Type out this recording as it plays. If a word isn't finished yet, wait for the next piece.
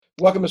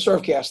Welcome to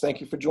Servcast. Thank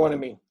you for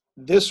joining me.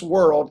 This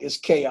world is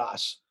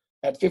chaos.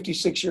 At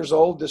 56 years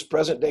old, this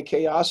present day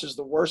chaos is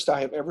the worst I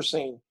have ever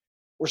seen.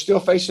 We're still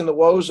facing the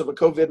woes of a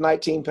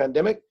COVID-19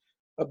 pandemic,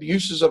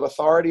 abuses of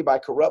authority by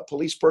corrupt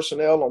police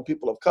personnel on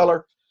people of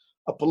color,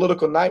 a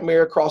political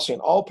nightmare crossing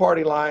all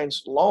party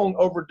lines, long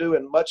overdue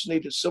and much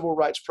needed civil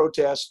rights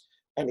protests,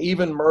 and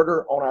even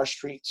murder on our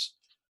streets.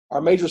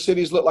 Our major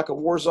cities look like a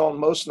war zone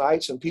most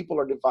nights, and people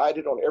are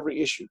divided on every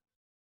issue.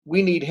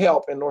 We need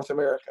help in North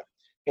America.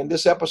 In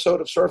this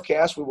episode of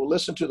Servcast, we will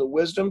listen to the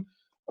wisdom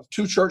of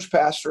two church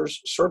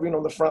pastors serving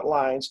on the front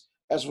lines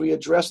as we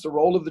address the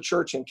role of the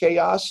church in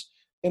chaos,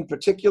 in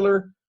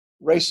particular,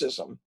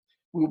 racism.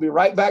 We will be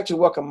right back to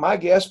welcome my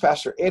guests,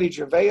 Pastor Eddie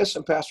Gervais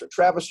and Pastor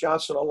Travis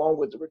Johnson, along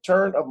with the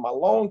return of my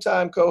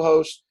longtime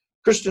co-host,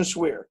 Christian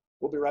Swear.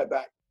 We'll be right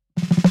back.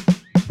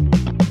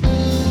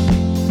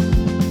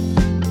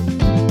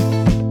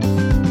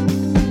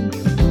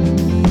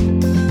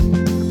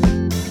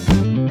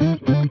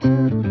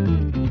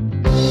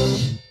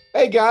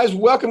 Hey guys,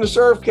 welcome to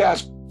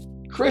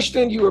Servcast.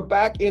 Christian, you are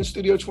back in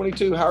Studio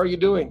 22. How are you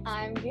doing?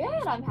 I'm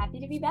good. I'm happy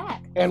to be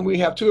back. And we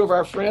have two of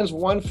our friends,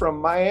 one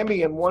from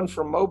Miami and one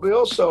from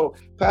Mobile. So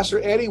Pastor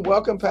Eddie,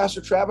 welcome.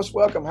 Pastor Travis,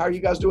 welcome. How are you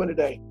guys doing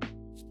today?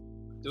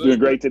 Doing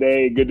great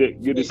today. Good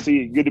to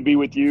see. Good to be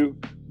with you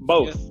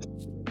both,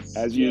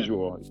 as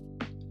usual.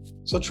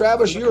 So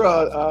Travis, you're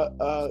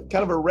a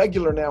kind of a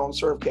regular now on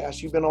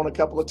Servcast. You've been on a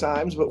couple of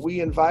times, but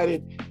we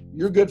invited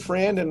your good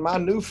friend and my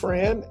new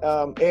friend,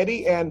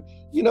 Eddie. And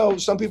you know,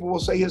 some people will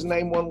say his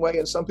name one way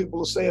and some people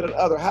will say it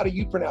another. How do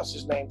you pronounce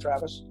his name,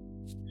 Travis?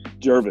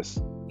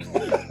 Jervis.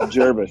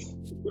 Jervis.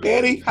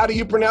 Eddie, how do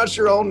you pronounce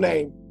your own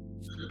name?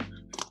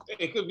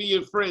 It could be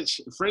in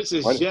French. French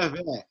is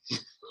Gervais.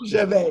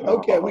 Gervais.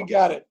 Okay, we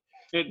got it.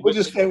 We'll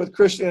just stay with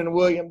Christian and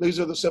William. These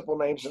are the simple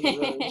names in the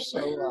room.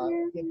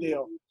 So good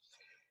deal.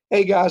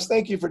 Hey guys,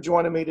 thank you for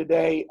joining me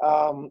today.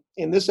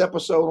 In this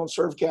episode on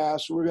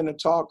Servcast, we're going to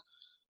talk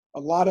a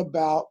lot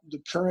about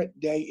the current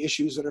day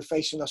issues that are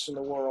facing us in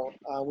the world.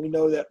 We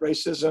know that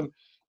racism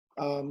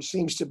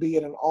seems to be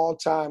at an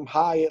all-time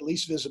high, at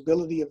least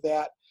visibility of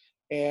that,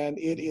 and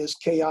it is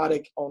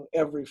chaotic on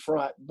every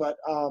front. But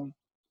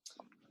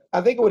I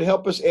think it would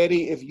help us,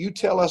 Eddie, if you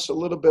tell us a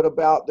little bit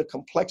about the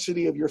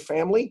complexity of your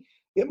family.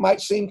 It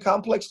might seem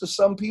complex to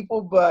some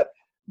people, but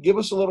give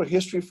us a little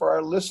history for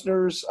our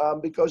listeners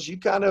because you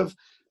kind of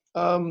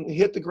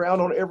hit the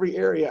ground on every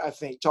area, I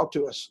think. Talk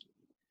to us.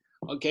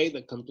 Okay,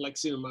 the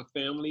complexity of my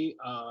family.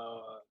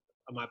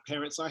 My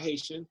parents are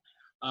Haitian.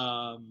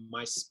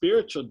 My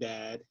spiritual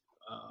dad,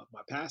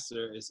 my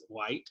pastor, is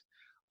white.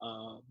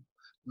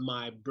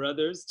 My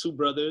brothers,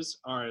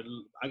 I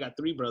got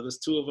three brothers.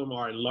 Two of them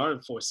are in law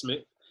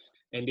enforcement,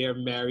 and they're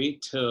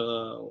married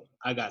to,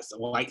 I got some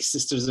white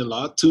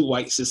sisters-in-law, two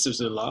white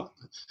sisters-in-law.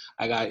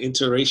 I got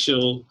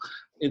biracial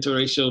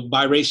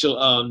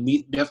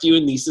nephew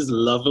and nieces,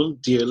 love them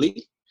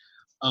dearly.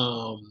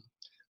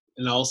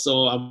 And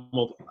also, I'm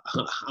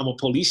a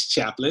police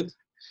chaplain.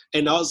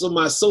 And also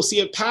my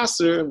associate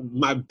pastor,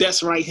 my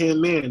best right-hand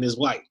man is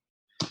white.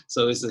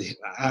 So I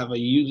have a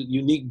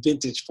unique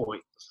vintage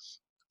point.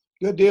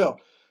 Good deal.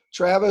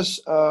 Travis,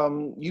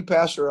 you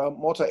pastor a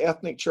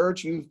multi-ethnic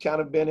church. You've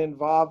kind of been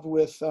involved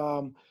with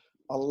a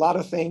lot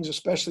of things,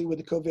 especially with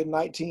the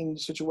COVID-19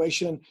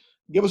 situation.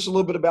 Give us a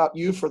little bit about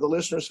you for the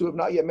listeners who have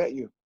not yet met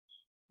you.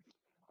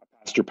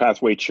 Pastor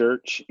Pathway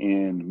Church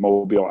in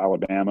Mobile,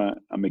 Alabama.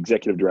 I'm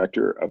executive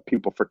director of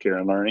People for Care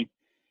and Learning,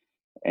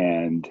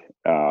 and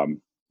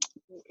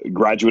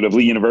graduate of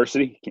Lee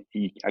University.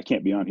 I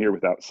can't be on here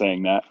without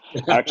saying that.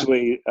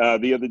 Actually,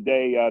 the other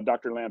day,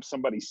 Dr. Lamb,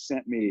 somebody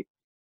sent me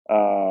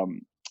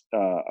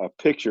a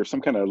picture,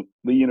 some kind of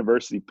Lee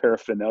University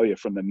paraphernalia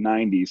from the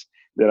 90s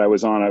that I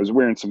was on. I was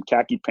wearing some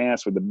khaki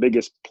pants with the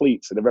biggest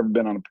pleats that I've ever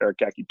been on a pair of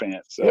khaki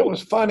pants. So, it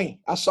was funny.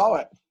 I saw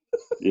it.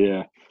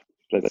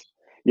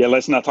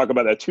 Let's not talk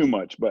about that too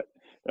much, but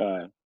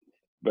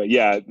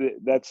yeah,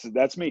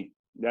 that's me.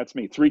 That's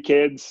me. Three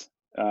kids,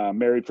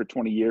 married for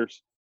 20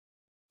 years,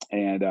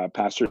 and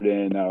pastored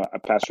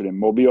in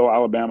Mobile,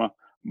 Alabama,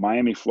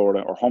 Miami,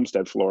 Florida, or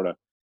Homestead, Florida,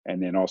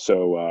 and then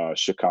also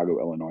Chicago,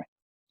 Illinois.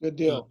 Good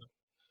deal.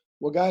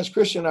 Well, guys,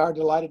 Christian and I are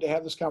delighted to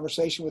have this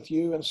conversation with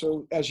you. And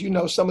so, as you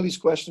know, some of these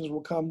questions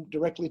will come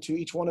directly to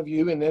each one of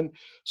you. And then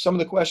some of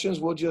the questions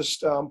we'll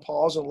just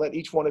pause and let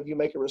each one of you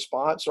make a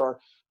response, or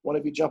one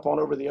of you jump on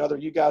over the other.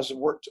 You guys have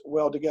worked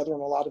well together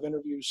on a lot of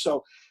interviews.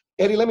 So,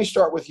 Eddie, let me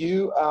start with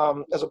you.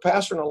 As a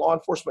pastor and a law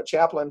enforcement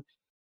chaplain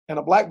and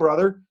a Black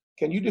brother,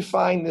 can you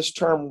define this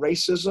term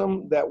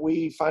racism that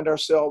we find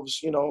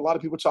ourselves, a lot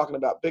of people talking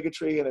about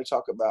bigotry and they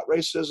talk about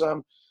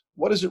racism.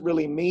 What does it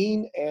really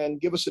mean?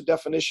 And give us a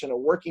definition, a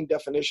working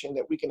definition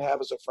that we can have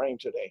as a frame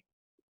today.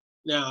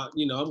 Now,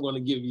 I'm going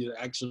to give you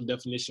the actual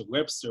definition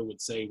Webster would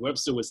say.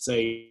 Webster would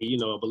say,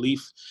 a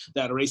belief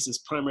that a race is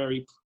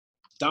primary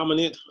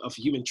dominant of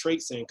human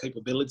traits and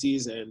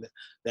capabilities, and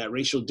that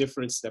racial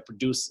difference that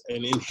produce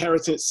an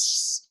inherent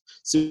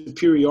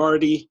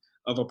superiority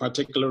of a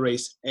particular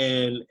race.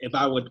 And if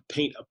I would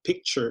paint a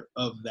picture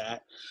of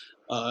that,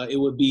 It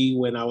would be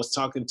when I was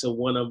talking to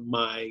one of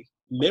my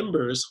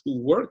members who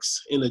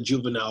works in a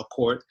juvenile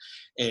court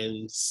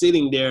and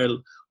sitting there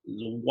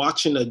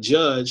watching a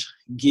judge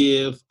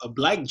give a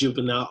black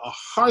juvenile a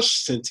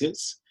harsh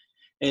sentence,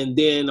 and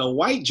then a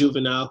white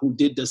juvenile who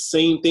did the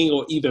same thing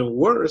or even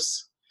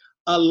worse,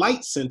 a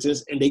light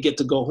sentence, and they get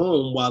to go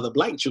home while the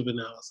black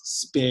juveniles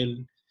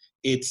spend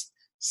it's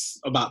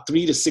about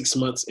 3 to 6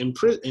 months in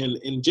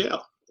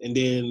jail. And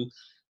then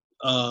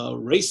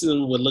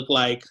racism would look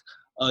like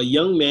a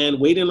young man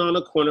waiting on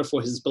a corner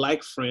for his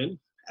black friend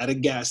at a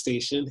gas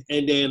station,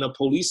 and then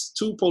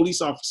two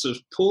police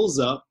officers pulls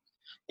up,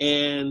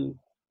 and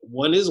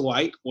one is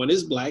white, one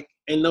is black,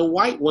 and the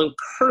white one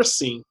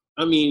cursing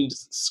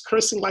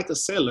like a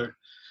sailor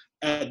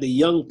at the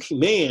young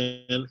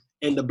man,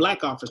 and the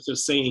black officer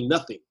saying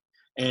nothing.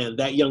 And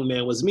that young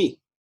man was me.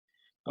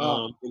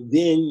 And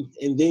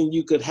then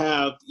you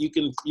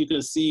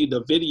can see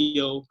the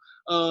video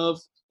of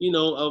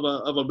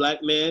a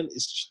black man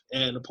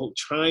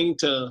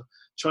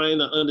trying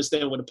to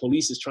understand what the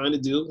police is trying to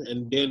do,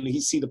 and then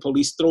he see the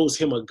police throws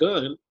him a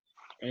gun,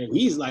 and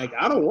he's like,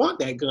 I don't want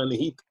that gun, and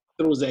he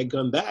throws that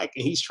gun back,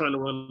 and he's trying to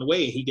run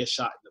away, and he gets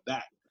shot in the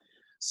back.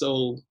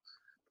 So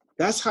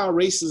that's how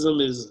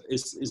racism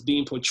is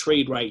being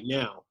portrayed right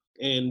now,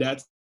 and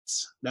that's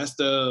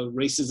the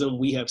racism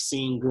we have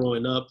seen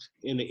growing up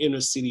in the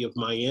inner city of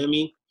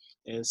Miami.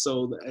 And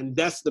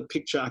that's the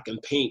picture I can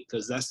paint,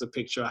 because that's the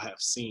picture I have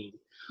seen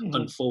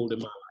unfold in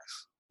my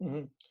life.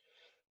 Mm-hmm.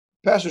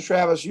 Pastor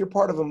Travis, you're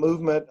part of a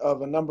movement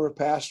of a number of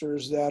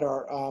pastors that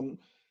are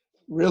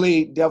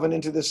really delving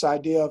into this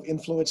idea of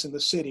influence in the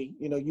city.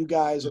 You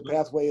guys at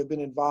Pathway have been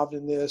involved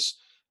in this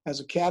as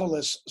a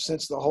catalyst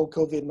since the whole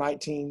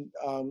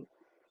COVID-19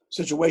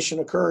 situation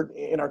occurred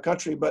in our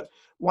country. But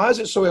why is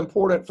it so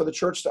important for the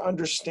church to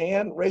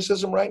understand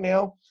racism right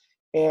now?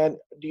 And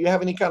do you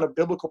have any kind of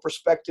biblical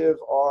perspective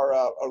or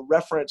a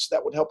reference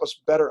that would help us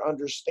better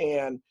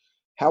understand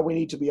how we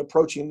need to be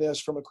approaching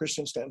this from a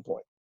Christian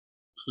standpoint?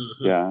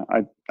 Yeah,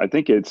 I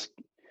think it's,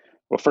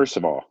 well, first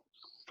of all,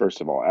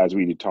 as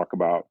we talk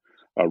about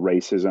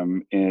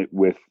racism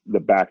with the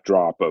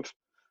backdrop of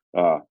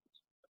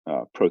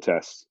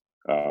protests,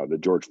 the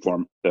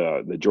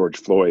George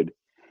Floyd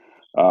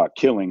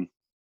killing,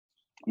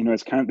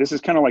 this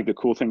is kind of like the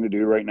cool thing to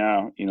do right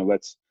now.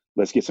 Let's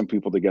get some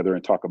people together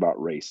and talk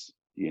about race.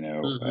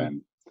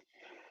 And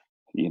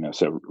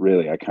so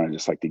really, I kind of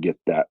just like to get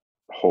that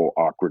whole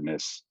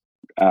awkwardness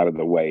out of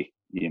the way,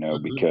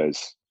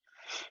 because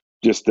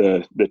just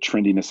the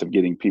trendiness of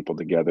getting people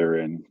together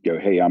and go,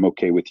 hey, I'm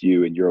okay with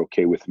you and you're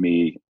okay with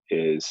me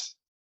is,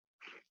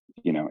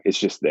 it's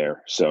just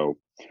there. So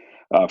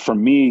for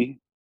me,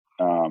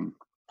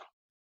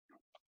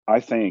 I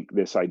think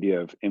this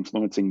idea of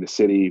influencing the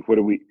city, what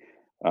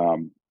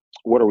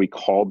are we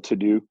called to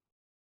do,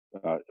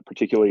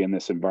 particularly in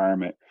this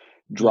environment,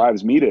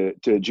 drives me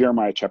to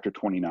Jeremiah chapter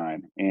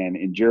 29. And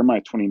in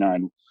Jeremiah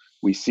 29,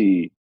 we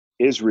see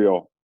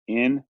Israel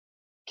in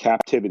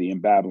captivity in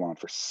Babylon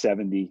for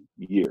 70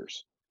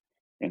 years.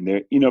 And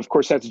there, of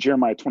course, that's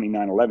Jeremiah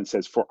 29:11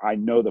 says, "For I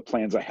know the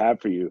plans I have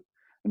for you,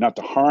 and not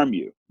to harm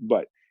you,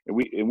 but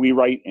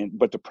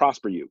to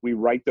prosper you." We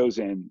write those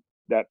in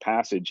that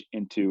passage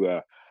into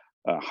a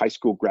high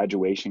school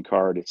graduation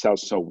card. It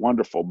sounds so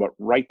wonderful, but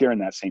right there in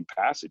that same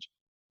passage,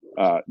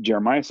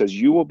 Jeremiah says,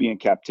 "You will be in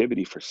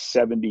captivity for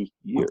 70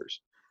 years."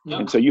 Yeah.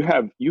 And so you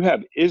have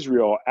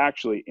Israel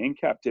actually in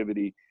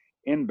captivity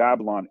in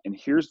Babylon, and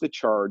here's the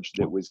charge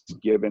that was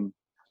given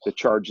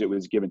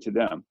to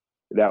them.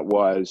 That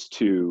was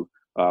to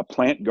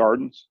plant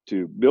gardens,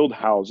 to build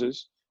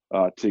houses,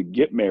 to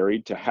get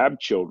married, to have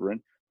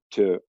children,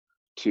 to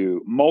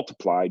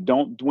multiply,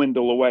 don't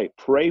dwindle away.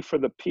 Pray for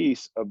the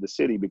peace of the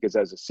city, because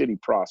as a city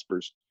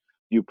prospers,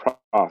 you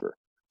prosper.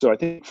 So I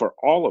think for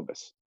all of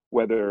us,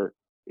 whether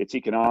it's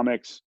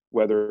economics,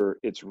 whether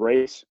it's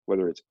race,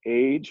 whether it's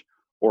age,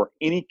 or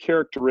any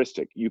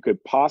characteristic you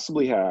could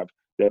possibly have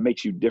that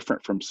makes you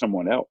different from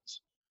someone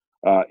else.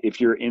 If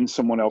you're in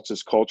someone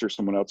else's culture,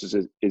 someone else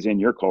is in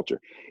your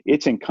culture,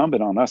 it's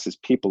incumbent on us as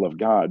people of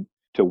God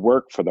to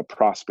work for the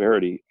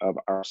prosperity of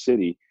our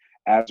city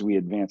as we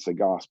advance the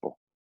gospel.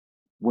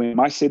 When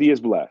my city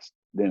is blessed,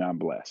 then I'm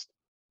blessed.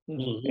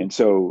 Mm-hmm. And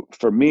so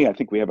for me, I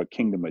think we have a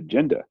kingdom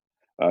agenda,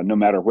 no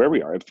matter where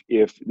we are.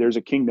 If there's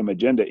a kingdom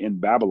agenda in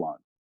Babylon,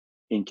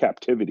 in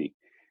captivity,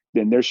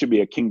 then there should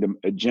be a kingdom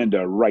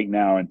agenda right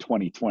now in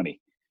 2020.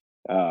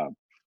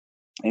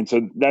 And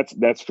so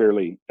that's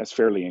fairly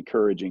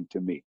encouraging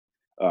to me.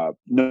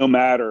 No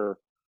matter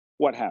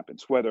what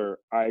happens, whether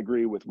I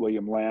agree with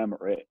William Lamb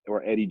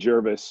or Eddie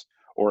Jervis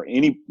or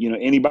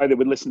anybody that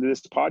would listen to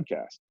this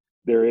podcast,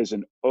 there is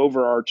an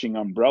overarching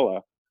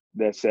umbrella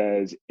that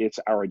says it's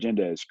our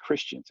agenda as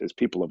Christians, as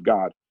people of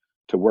God,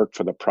 to work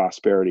for the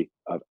prosperity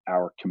of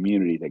our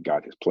community that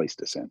God has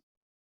placed us in.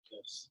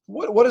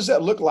 What does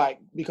that look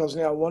like? Because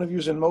now one of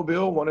you's in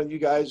Mobile, one of you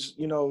guys,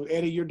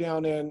 Eddie, you're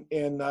down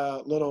in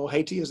little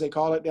Haiti, as they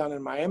call it, down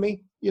in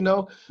Miami,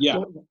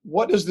 Yeah.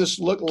 What does this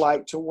look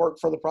like to work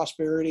for the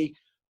prosperity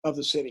of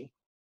the city?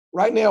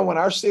 Right now, when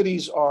our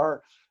cities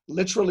are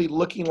literally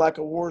looking like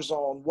a war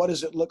zone. What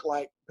does it look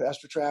like,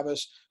 Pastor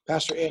Travis,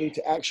 Pastor Eddie,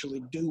 to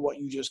actually do what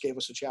you just gave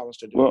us a challenge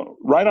to do? Well,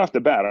 right off the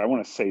bat, I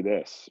want to say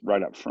this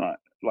right up front.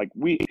 Like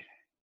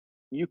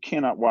you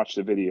cannot watch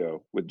the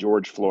video with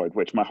George Floyd,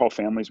 which my whole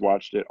family's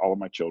watched it. All of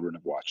my children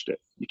have watched it.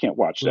 You can't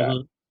watch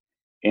that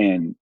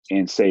and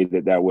say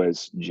that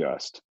was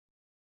just.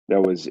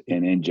 That was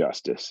an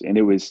injustice. And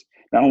it was,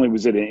 not only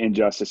was it an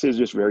injustice, it was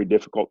just very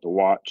difficult to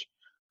watch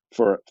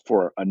for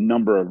a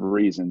number of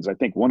reasons. I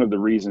think one of the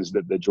reasons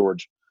that the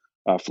George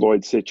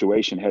Floyd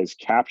situation has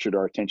captured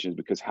our attention is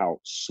because how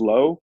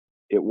slow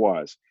it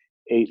was.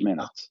 8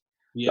 minutes.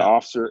 Yeah. The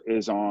officer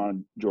is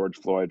on George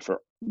Floyd for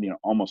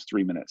almost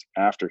 3 minutes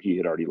after he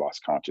had already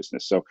lost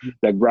consciousness. So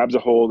that grabs a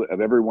hold of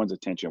everyone's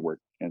attention.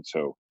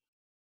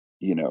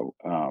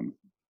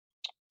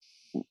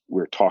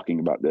 We're talking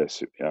about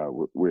this.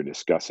 We're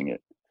discussing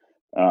it.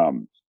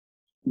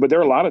 But there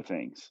are a lot of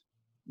things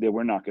that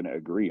we're not going to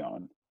agree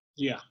on.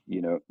 Yeah.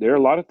 There are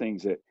a lot of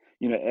things that,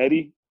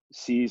 Eddie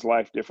sees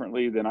life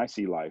differently than I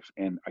see life.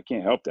 And I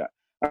can't help that.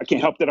 I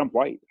can't help that I'm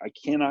white. I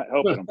cannot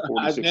help it. I'm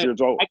 46 years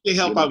old. I can't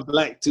help I'm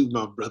black too,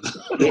 my brother.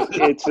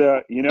 It's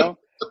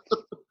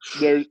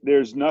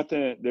there's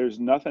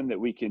nothing that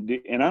we can do.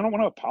 And I don't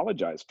want to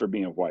apologize for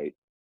being white.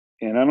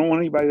 And I don't want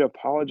anybody to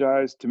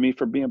apologize to me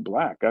for being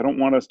black. I don't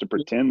want us to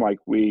pretend like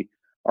we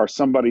are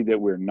somebody that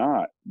we're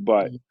not,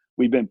 but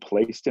we've been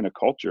placed in a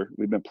culture.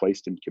 We've been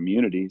placed in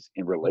communities,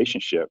 in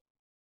relationship.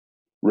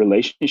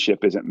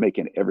 Relationship isn't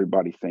making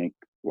everybody think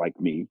like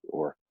me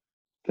or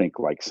think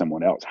like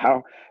someone else.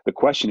 The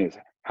question is,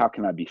 how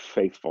can I be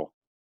faithful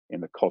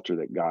in the culture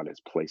that God has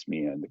placed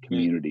me in, the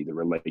community, the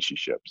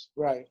relationships?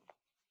 Right.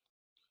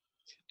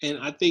 And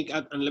I think,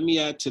 and let me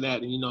add to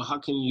that, how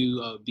can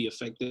you be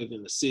effective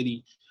in the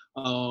city?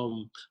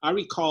 I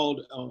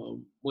recalled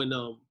when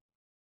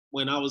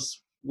I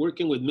was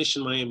working with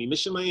Mission Miami.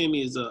 Mission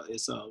Miami is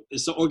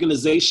an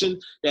organization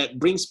that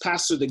brings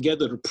pastors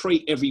together to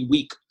pray every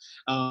week.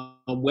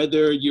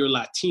 Whether you're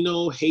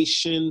Latino,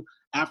 Haitian,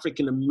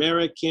 African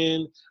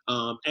American,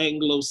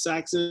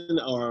 Anglo-Saxon,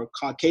 or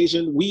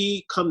Caucasian,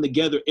 we come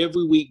together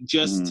every week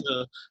just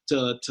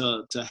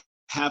to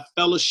have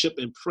fellowship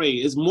and pray.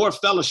 It's more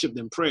fellowship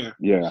than prayer.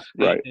 Yeah,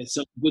 right. And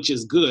so, which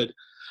is good.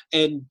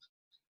 And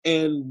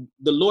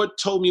the Lord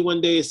told me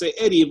one day and said,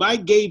 Eddie, if I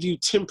gave you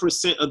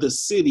 10% of the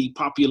city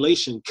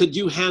population, could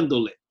you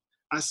handle it?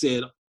 I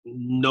said,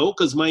 no,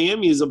 because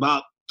Miami is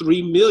about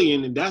 3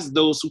 million, and that's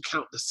those who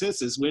count the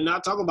census. We're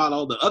not talking about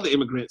all the other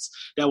immigrants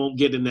that won't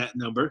get in that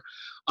number.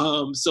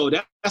 So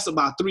that's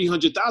about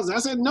 300,000. I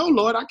said, no,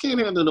 Lord, I can't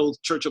handle no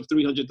church of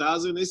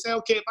 300,000. They said,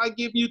 okay, if I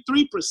give you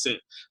 3%,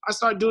 I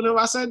started doing it.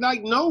 I said,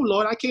 no,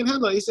 Lord, I can't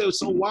handle it. He said,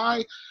 so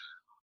why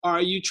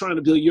are you trying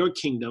to build your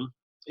kingdom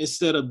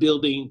instead of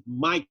building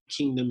my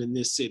kingdom in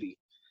this city?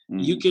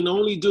 You can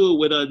only do it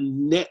with a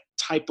net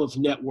type of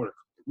network,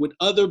 with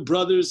other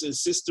brothers and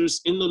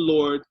sisters in the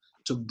Lord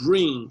to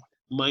bring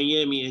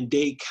Miami and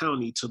Dade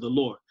County to the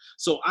Lord.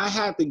 So I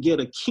had to get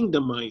a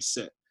kingdom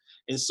mindset.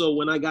 And so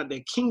when I got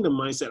that kingdom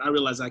mindset, I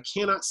realized I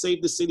cannot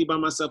save the city by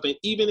myself. And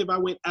even if I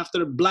went after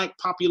the black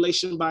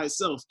population by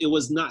itself, it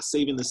was not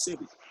saving the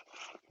city.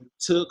 It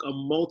took a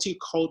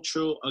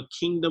multicultural, a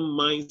kingdom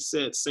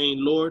mindset saying,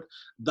 Lord,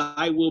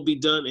 thy will be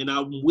done. And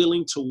I'm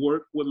willing to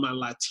work with my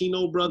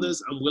Latino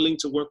brothers. I'm willing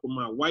to work with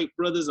my white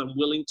brothers. I'm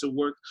willing to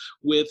work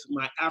with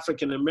my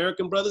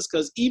African-American brothers,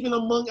 because even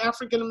among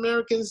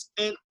African-Americans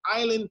and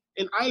island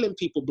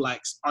people,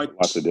 blacks are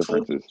lots of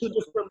differences. Two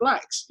different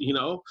blacks,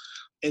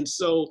 And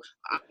so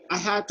I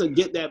had to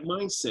get that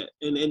mindset,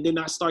 and then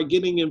I started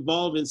getting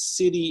involved in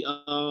city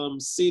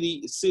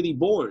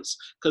boards,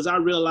 because I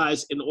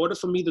realized in order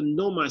for me to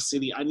know my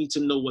city, I need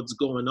to know what's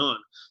going on.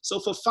 So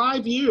for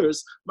 5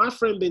 years, my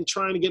friend been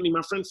trying to get me.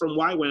 My friend from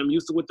YWAM,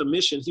 Youth with the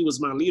Mission, he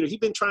was my leader. He'd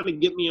been trying to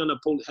get me on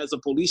as a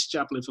police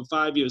chaplain for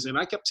 5 years, and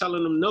I kept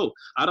telling him, no,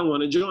 I don't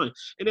want to join.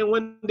 And then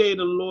one day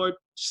the Lord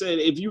said,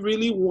 if you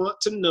really want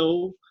to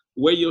know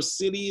where your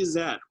city is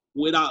at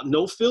without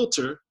no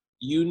filter,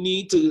 you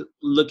need to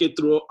look it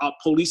through a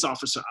police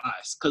officer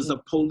eyes, because the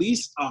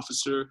police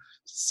officer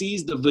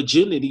sees the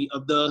virginity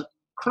of the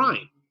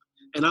crime.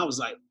 And I was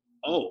like,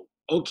 oh,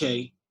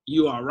 okay,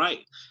 you are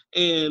right.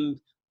 And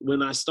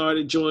when I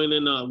started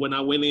joining, when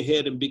I went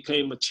ahead and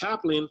became a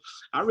chaplain,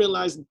 I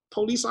realized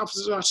police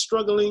officers are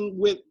struggling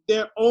with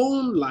their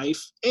own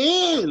life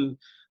and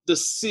the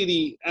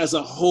city as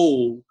a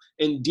whole,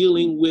 and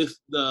dealing with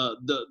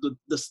the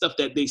stuff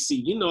that they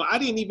see. I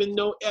didn't even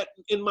know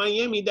in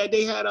Miami that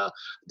they had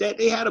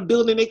a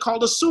building they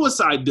called a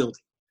suicide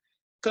building,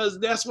 because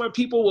that's where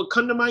people would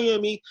come to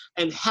Miami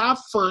and have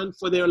fun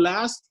for their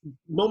last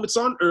moments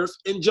on earth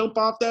and jump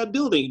off that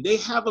building. They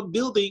have a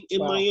building in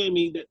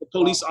Miami that the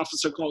police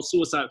officer called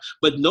suicide,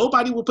 but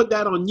nobody will put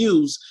that on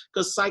news,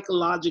 because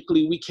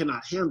psychologically we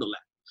cannot handle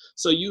that.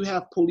 So you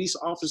have police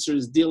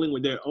officers dealing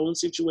with their own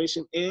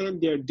situation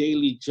and their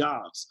daily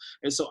jobs.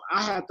 And so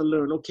I had to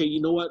learn, okay, you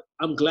know what?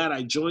 I'm glad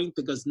I joined,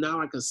 because now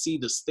I can see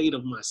the state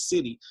of my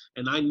city,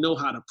 and I know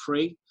how to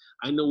pray.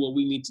 I know what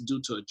we need to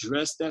do to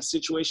address that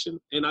situation.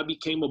 And I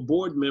became a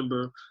board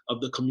member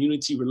of the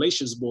Community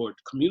Relations Board.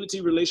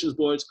 Community Relations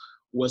Boards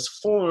was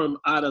formed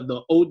out of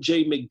the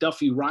O.J.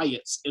 McDuffie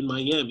riots in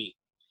Miami.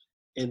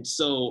 And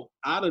so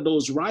out of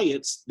those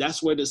riots,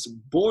 that's where this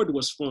board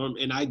was formed.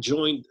 And I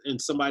joined, and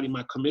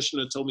my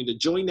commissioner told me to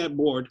join that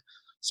board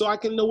so I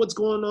can know what's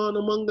going on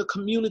among the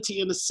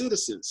community and the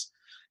citizens.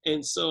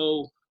 And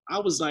so I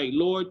was like,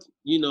 Lord,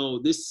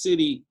 this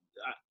city,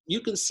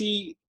 you can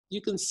see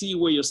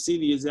where your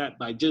city is at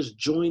by just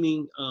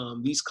joining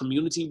these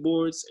community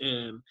boards,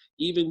 and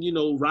even,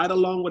 ride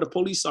along with a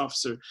police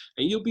officer,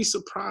 and you'll be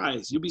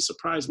surprised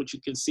what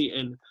you can see.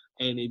 And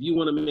if you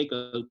want to make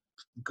a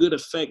good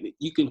effect,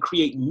 you can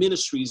create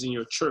ministries in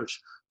your church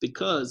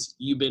because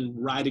you've been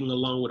riding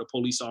along with a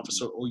police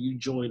officer or you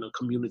join a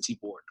community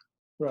board.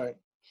 Right.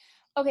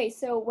 Okay,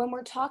 so when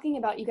we're talking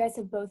about, you guys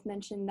have both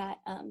mentioned that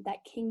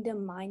that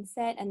kingdom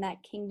mindset and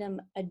that kingdom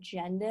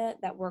agenda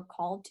that we're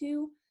called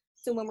to.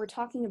 So when we're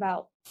talking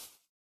about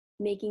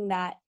making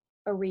that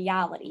a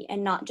reality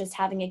and not just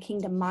having a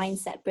kingdom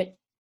mindset, but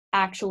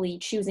actually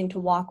choosing to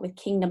walk with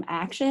kingdom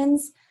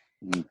actions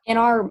in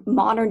our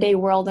modern day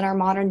world, in our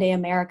modern day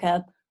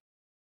America,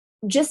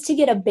 just to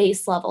get a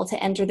base level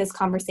to enter this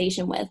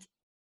conversation with,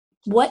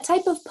 what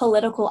type of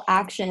political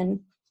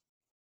action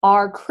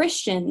are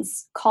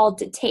Christians called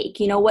to take?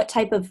 What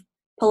type of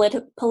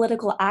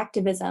political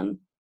activism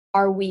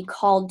are we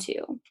called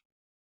to?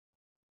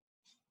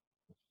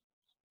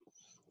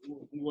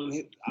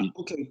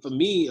 Okay, for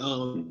me,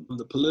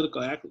 the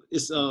political act,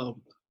 it's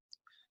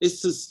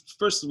just,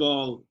 first of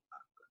all,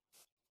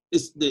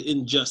 it's the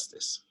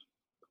injustice.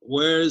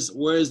 Where's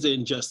the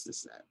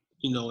injustice at?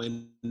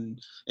 And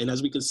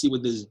as we can see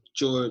with this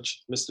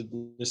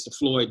Mr.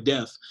 Floyd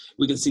death,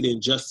 we can see the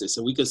injustice,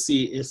 and we can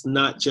see it's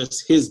not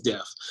just his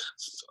death.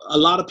 A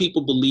lot of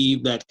people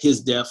believe that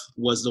his death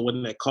was the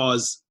one that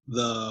caused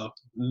the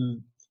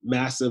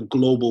massive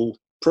global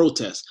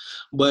protest,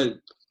 but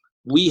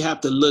we have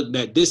to look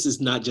that this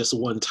is not just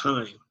one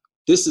time.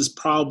 This is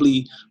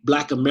probably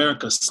Black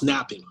America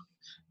snapping.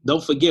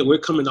 Don't forget, we're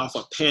coming off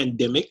a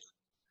pandemic.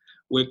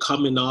 We're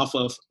coming off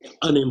of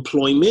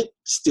unemployment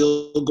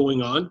still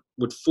going on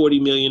with 40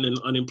 million in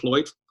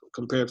unemployed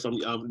compared from,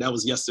 that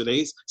was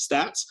yesterday's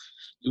stats.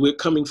 We're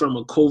coming from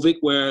a COVID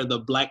where the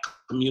Black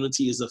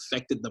community is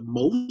affected the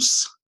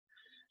most.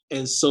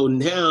 And so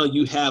now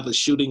you have a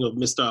shooting of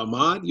Mr.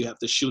 Ahmaud, you have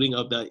the shooting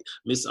of the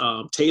Miss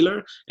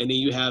Taylor, and then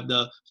you have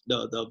the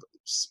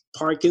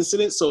park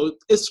incident. So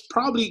it's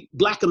probably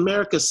Black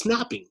America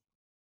snapping.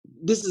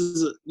 This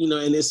is,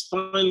 and it's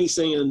finally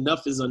saying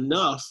enough is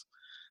enough.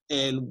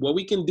 And what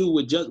we can do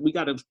we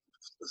got to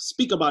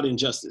speak about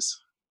injustice.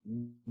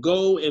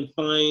 Go and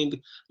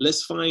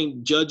let's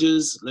find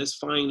judges, let's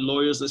find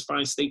lawyers, let's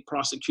find state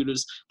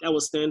prosecutors that will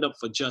stand up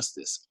for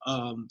justice.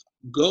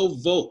 Go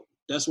vote.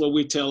 That's what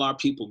we tell our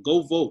people.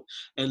 Go vote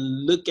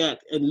and look at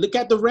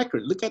the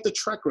record. Look at the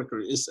track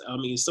record.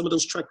 Some of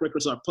those track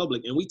records are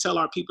public, and we tell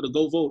our people to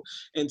go vote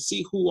and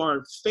see who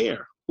are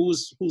fair,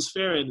 who's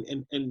fair,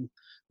 and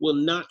will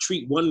not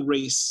treat one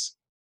race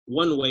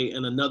one way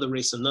and another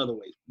race another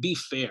way. Be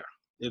fair.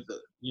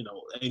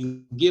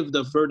 And give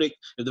the verdict.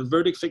 If the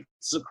verdict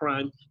fixes a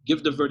crime,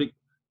 give the verdict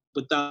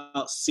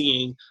without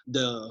seeing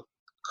the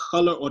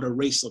color or the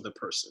race of the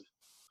person.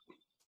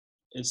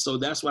 And so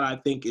that's what I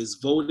think is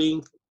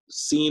voting,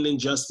 seeing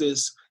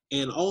injustice,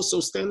 and also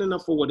standing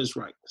up for what is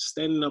right.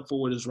 Standing up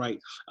for what is right.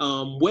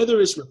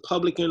 Whether it's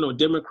Republican or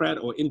Democrat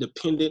or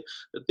independent,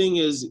 the thing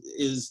is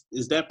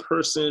that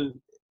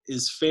person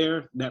is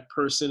fair. That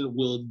person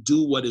will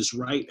do what is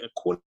right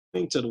according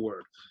to the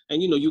word.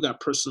 And you got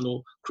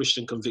personal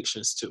Christian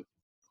convictions too.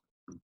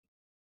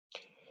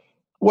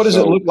 What does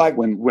it look like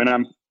when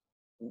I'm?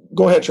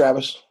 Go ahead,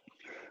 Travis.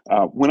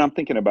 When I'm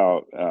thinking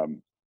about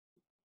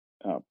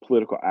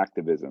political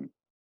activism,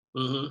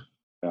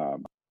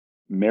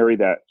 marry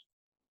that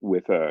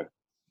with or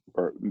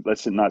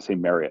let's not say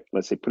marry it.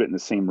 Let's say put it in the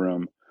same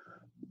room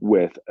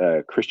with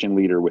a Christian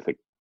leader with a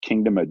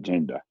kingdom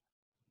agenda,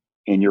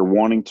 and you're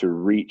wanting to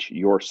reach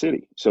your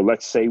city. So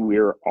let's say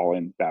we're all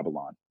in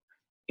Babylon.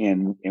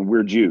 And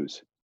we're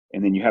Jews,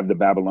 and then you have the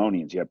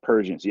Babylonians, you have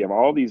Persians, you have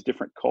all these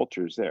different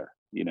cultures there.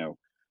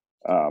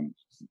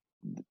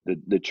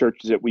 The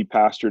churches that we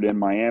pastored in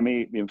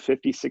Miami,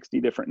 50,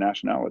 60 different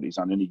nationalities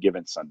on any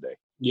given Sunday.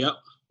 Yep.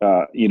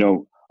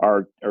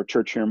 Our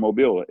church here in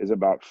Mobile is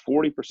about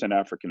 40%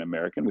 African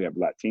American. We have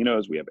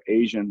Latinos, we have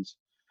Asians,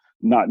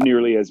 not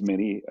nearly as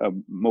many.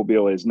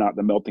 Mobile is not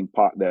the melting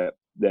pot that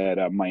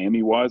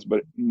Miami was,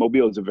 but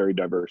Mobile is a very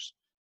diverse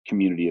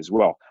community as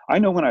well. I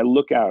know when I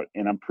look out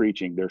and I'm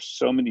preaching, there's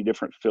so many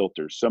different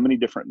filters, so many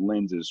different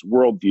lenses,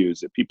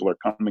 worldviews that people are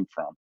coming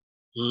from.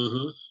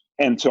 Mm-hmm.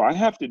 And so I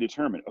have to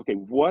determine, okay,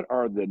 what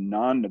are the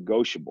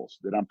non-negotiables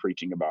that I'm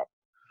preaching about?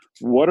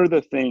 What are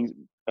the things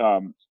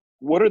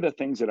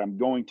that I'm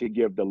going to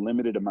give the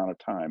limited amount of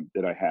time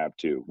that I have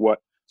to? What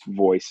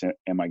voice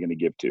am I going to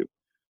give to?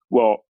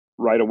 Well,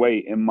 right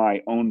away in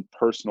my own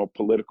personal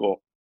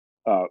political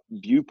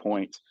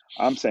viewpoint,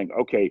 I'm saying,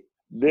 okay,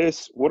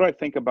 what do I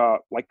think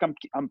about, like,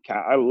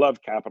 I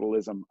love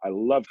capitalism. I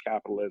love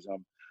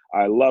capitalism.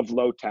 I love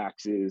low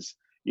taxes.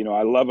 You know,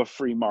 I love a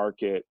free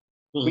market.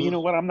 But you know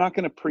what? I'm not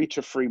going to preach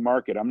a free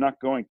market. I'm not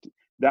going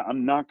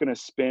to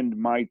spend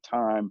my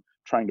time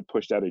trying to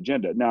push that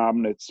agenda. Now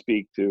I'm going to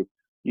speak to,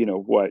 you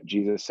know, what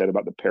Jesus said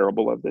about the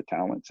parable of the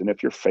talents. And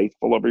if you're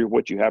faithful over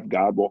what you have,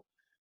 God will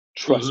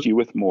trust you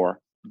with more.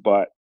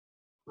 But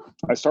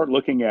I start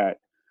looking at,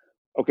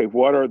 okay,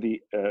 what are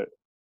the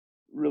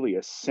really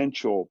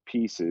essential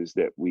pieces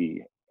that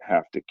we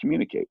have to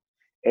communicate?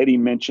 Eddie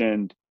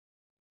mentioned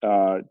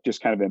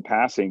just kind of in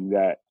passing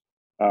that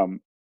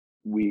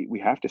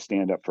we have to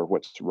stand up for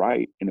what's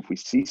right. And if we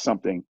see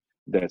something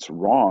that's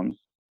wrong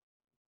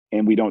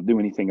and we don't do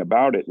anything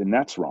about it, then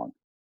that's wrong.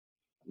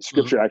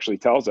 Scripture actually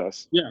tells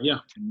us to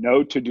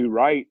know to do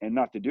right and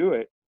not to do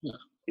it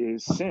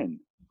is sin,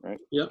 right?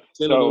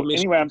 So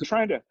anyway, I'm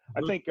trying to,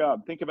 I think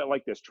of it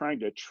like this, trying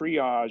to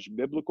triage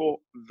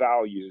biblical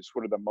values.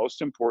 What are the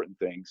most important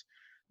things?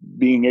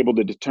 Being able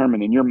to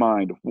determine in your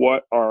mind,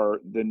 what are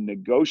the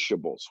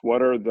negotiables?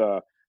 What are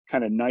the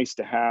kind of nice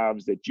to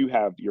haves that you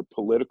have, your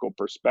political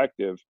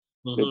perspective,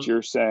 that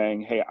you're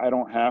saying, hey, I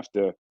don't have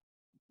to,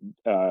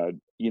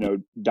 you know,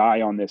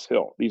 die on this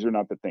hill. These are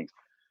not the things.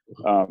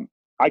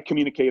 I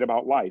communicate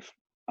about life.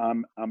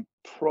 I'm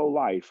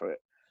pro-life.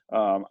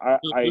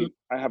 I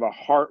have a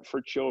heart for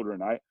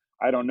children.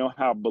 I don't know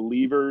how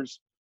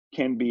believers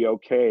can be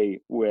okay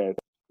with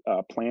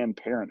Planned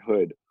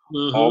Parenthood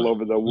all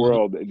over the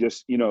world.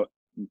 Just, you know,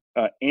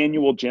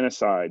 annual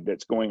genocide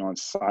that's going on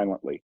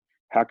silently.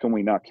 How can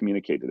we not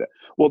communicate to that?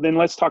 Well, then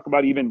let's talk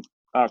about even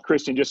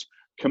Christian, just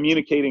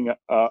communicating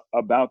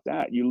about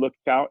that. You look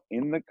out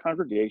in the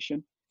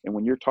congregation, and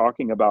when you're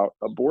talking about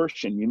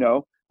abortion, you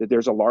know that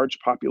there's a large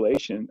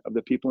population of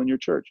the people in your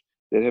church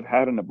that have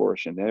had an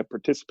abortion, that have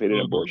participated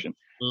in abortion,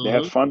 they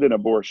have funded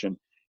abortion.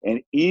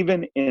 And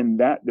even in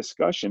that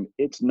discussion,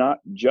 it's not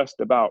just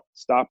about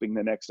stopping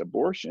the next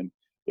abortion.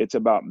 It's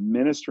about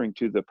ministering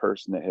to the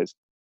person that has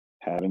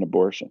had an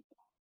abortion,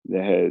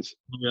 that has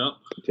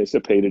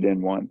participated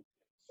in one.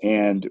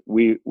 And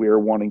we are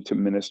wanting to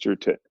minister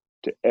to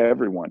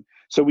everyone.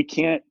 So we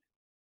can't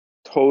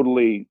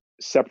totally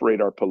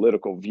separate our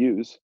political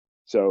views.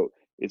 So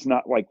it's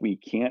not like we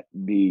can't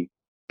be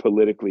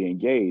politically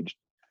engaged,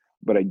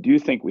 but I do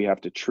think we have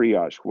to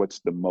triage what's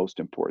the most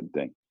important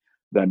thing.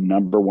 The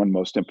number one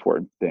most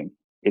important thing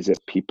is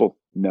that people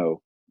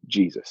know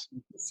Jesus.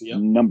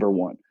 Number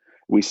one.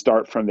 We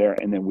start from there,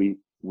 and then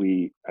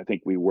I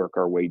think we work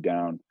our way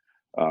down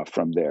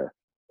from there.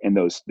 And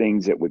those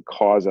things that would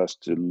cause us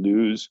to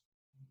lose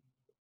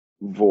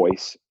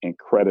voice and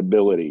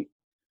credibility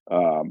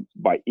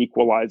by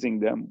equalizing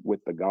them with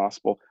the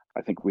gospel,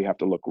 I think we have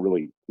to look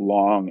really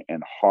long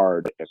and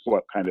hard at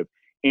what kind of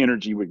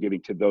energy we're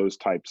giving to those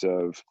types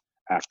of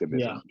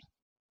activism.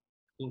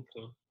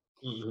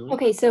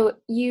 Okay, so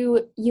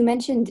you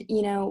mentioned,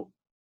 you know,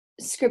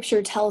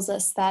 Scripture tells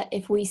us that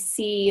if we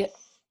see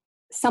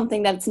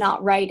something that's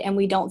not right and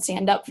we don't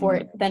stand up for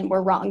it, then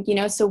we're wrong, you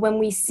know? So when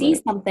we see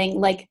something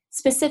like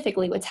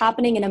specifically what's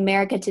happening in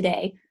America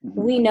today,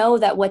 we know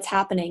that what's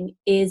happening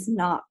is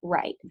not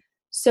right.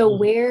 So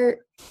where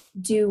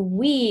do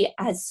we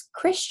as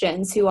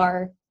Christians who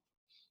are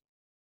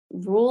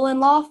rule and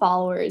law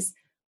followers,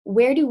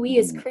 where do we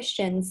as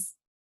Christians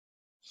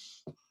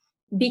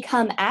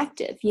become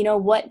active? You know,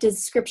 what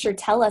does Scripture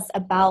tell us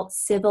about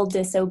civil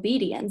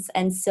disobedience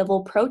and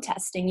civil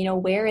protesting? You know,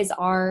 where is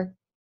our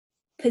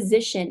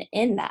position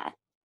in that?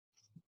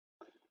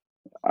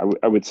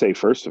 I would say,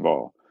 first of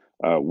all,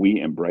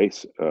 we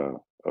embrace a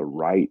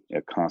right,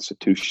 a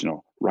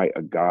constitutional right,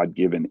 a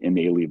God-given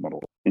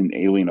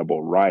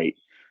inalienable right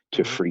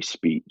to free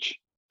speech,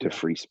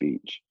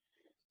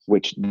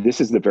 which this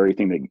is the very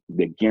thing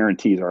that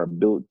guarantees our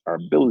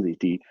ability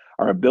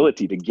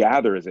to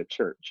gather as a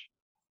church.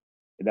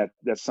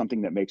 That's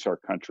something that makes our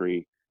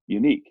country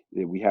unique.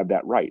 We have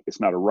that right. It's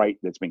not a right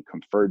that's been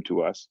conferred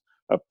to us,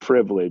 a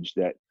privilege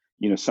that,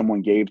 you know,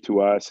 someone gave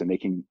to us and they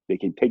can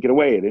take it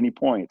away at any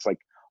point. It's like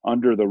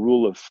under the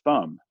rule of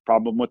thumb.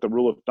 Problem with the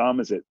rule of thumb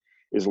is it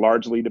is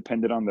largely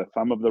dependent on the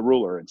thumb of the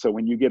ruler. And so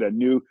when you get a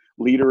new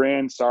leader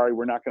in, sorry,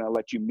 we're not going to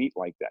let you meet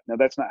like that. Now,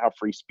 that's not how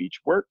free speech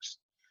works.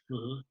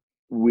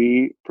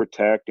 We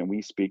protect and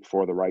we speak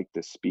for the right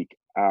to speak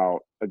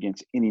out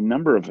against any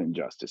number of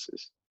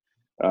injustices.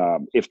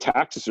 If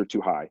taxes are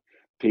too high,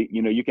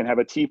 you know, you can have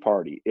a tea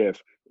party.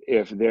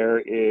 If there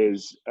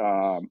is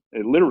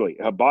literally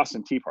a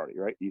Boston Tea Party,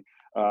 right?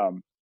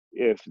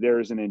 If there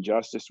is an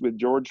injustice with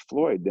George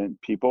Floyd, then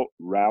people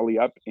rally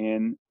up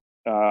in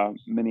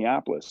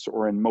Minneapolis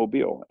or in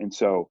Mobile. And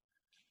so,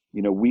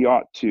 you know, we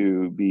ought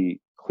to be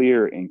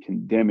clear in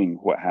condemning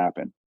what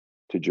happened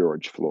to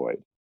George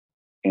Floyd.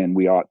 And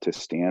we ought to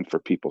stand for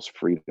people's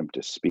freedom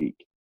to speak.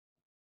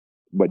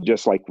 But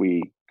just like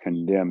we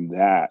condemn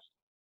that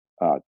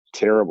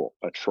terrible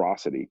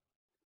atrocity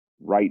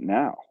right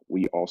now,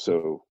 we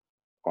also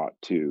ought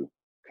to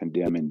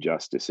condemn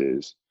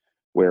injustices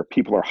where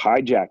people are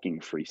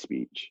hijacking free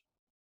speech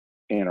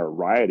and are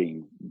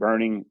rioting,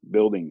 burning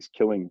buildings,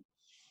 killing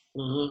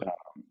Mhm.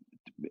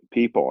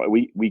 people.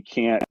 We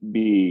can't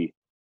be,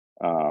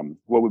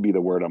 what would be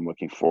the word I'm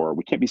looking for?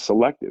 We can't be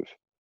selective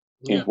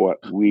in Yeah. what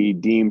we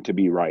deem to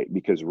be right,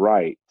 because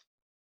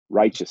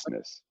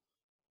righteousness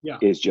Yeah.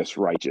 is just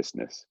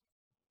righteousness.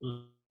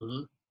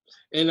 Mhm.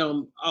 And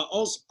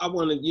I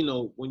want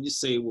to, when you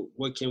say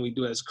what can we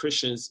do as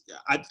Christians,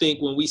 I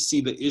think when we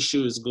see the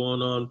issues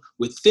going on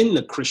within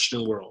the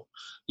Christian world,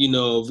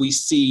 if we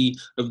see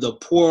of the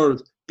poor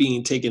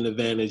being taken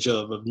advantage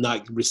of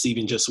not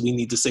receiving just, we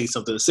need to say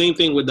something. The same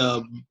thing with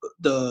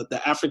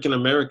the African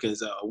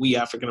Americans, we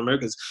African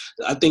Americans.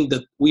 I think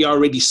that we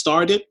already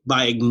started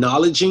by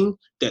acknowledging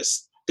that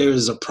there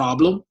is a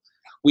problem.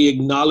 We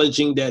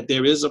acknowledging that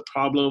there is a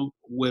problem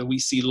when we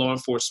see law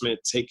enforcement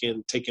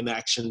taking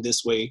action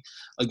this way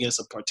against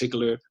a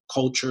particular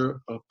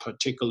culture, a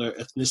particular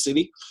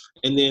ethnicity.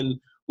 And then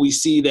we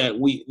see that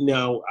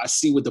I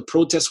see with the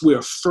protests, we're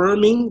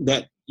affirming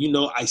that,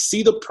 I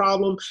see the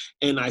problem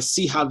and I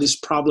see how this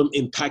problem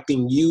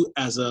impacting you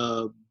as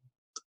a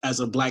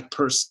Black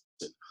person.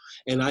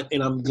 And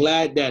I'm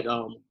glad that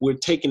we're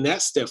taking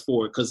that step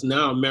forward, because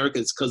now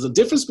because the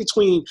difference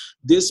between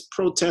this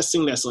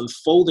protesting that's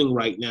unfolding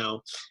right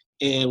now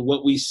and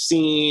what we've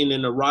seen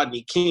in the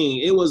Rodney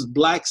King, it was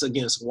Blacks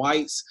against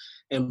whites,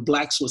 and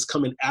Blacks was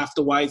coming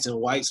after whites, and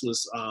whites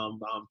was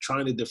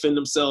trying to defend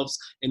themselves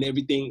and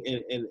everything.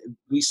 And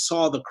we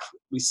saw the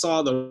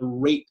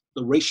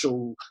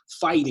racial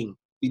fighting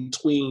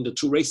between the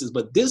two races.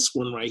 But this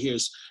one right here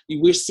is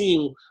we're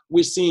seeing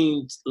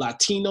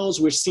Latinos,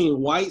 we're seeing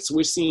whites,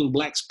 we're seeing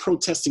Blacks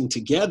protesting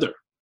together.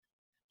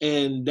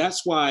 And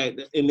that's why,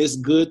 and it's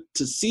good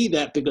to see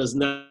that, because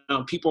now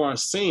people are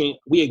saying,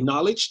 we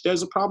acknowledge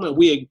there's a problem, and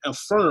we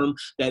affirm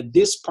that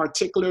this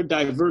particular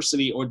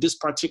diversity or this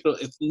particular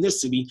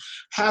ethnicity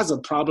has a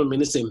problem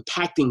and it's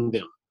impacting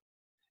them.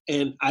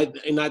 And I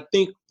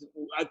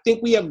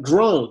think we have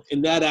grown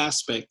in that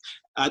aspect.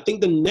 I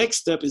think the next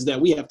step is that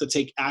we have to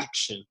take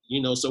action,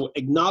 so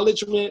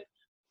acknowledgement,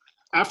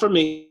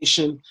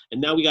 affirmation,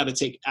 and now we got to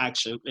take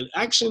action. And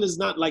action is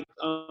not like,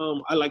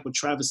 I like what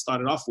Travis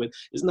started off with,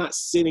 is not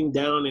sitting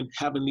down and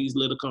having these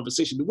little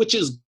conversations, which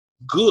is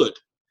good.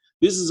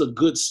 This is a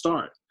good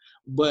start.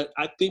 But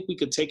I think we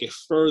could take it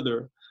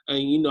further.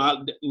 And,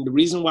 the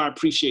reason why I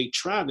appreciate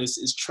Travis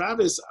is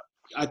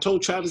I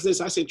told Travis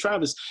this, I said,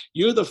 Travis,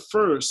 you're the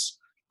first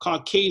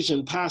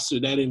Caucasian pastor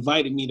that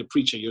invited me to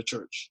preach at your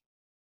church.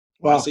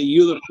 Wow. I say,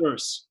 you're the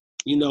first.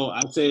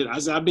 I said,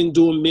 I've been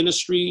doing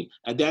ministry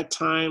at that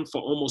time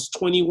for almost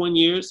 21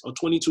 years or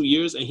 22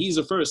 years, and he's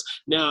the first.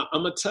 Now,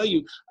 I'm going to tell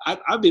you,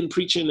 I've been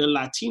preaching in a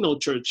Latino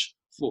church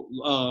for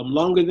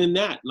longer than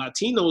that.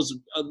 Latinos,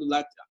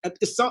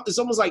 it's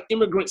almost like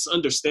immigrants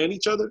understand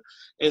each other.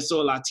 And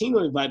so a Latino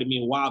invited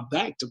me a while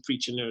back to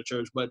preach in their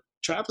church, but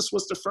Travis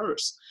was the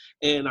first.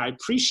 And I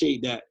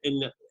appreciate that.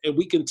 And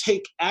we can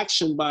take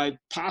action by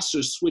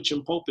pastors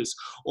switching pulpits,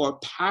 or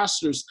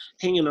pastors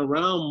hanging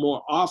around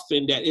more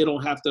often, that it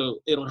don't have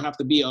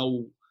to be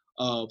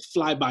a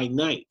fly by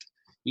night,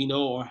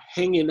 or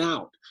hanging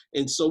out.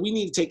 And so we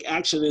need to take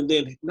action, and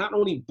then not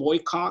only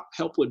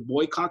help with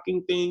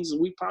boycotting things.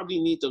 We probably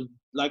need to,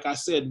 like I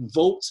said,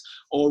 vote,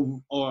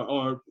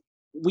 or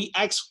we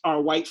ask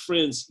our white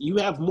friends, you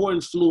have more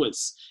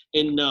influence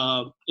in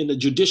the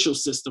judicial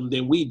system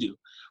than we do.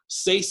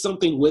 Say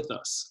something with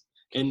us.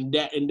 And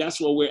that's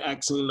what we're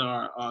asking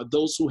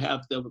those who have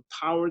the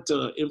power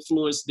to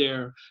influence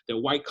their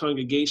white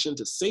congregation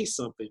to say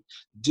something,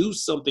 do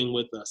something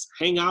with us,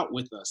 hang out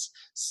with us,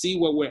 see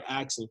what we're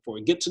asking for,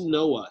 get to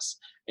know us.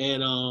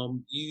 And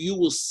you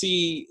will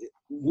see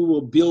we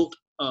will build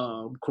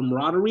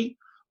camaraderie,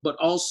 but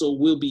also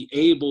we'll be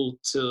able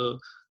to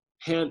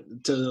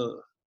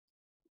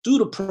do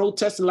the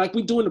protesting like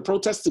we doing the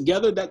protests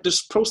together. That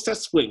this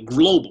protest went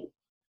global.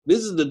 This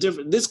is the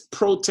difference. This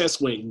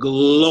protest went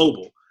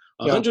global.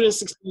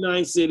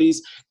 169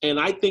 cities, and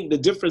I think the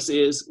difference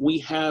is we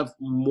have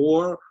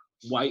more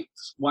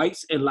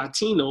whites and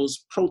Latinos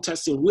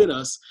protesting with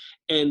us,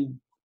 and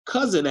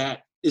because of that,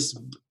 it's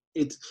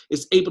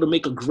able to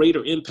make a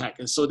greater impact.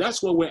 And so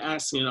that's what we're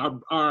asking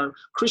our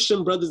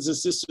Christian brothers and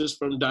sisters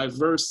from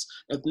diverse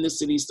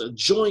ethnicities to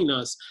join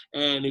us.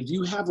 And if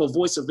you have a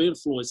voice of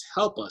influence,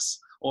 help us,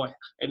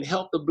 and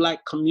help the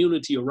Black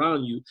community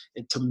around you,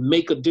 and to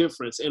make a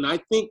difference. And I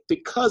think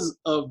because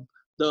of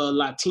the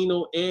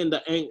Latino and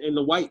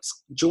the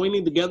whites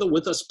joining together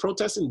with us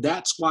protesting,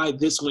 that's why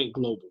this went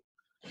global.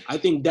 I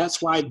think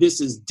that's why this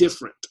is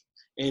different,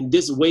 and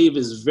this wave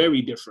is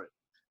very different.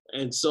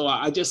 And so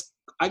I just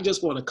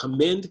want to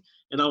commend,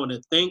 and I want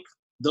to thank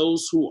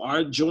those who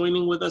are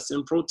joining with us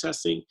in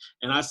protesting.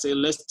 And I say,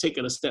 let's take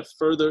it a step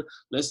further.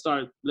 Let's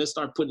start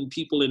putting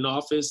people in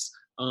office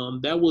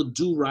that will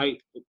do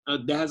right,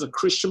 that has a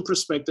Christian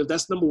perspective.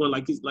 That's number one.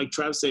 Like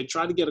Travis said,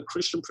 try to get a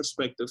Christian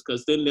perspective,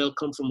 because then they'll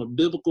come from a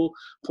biblical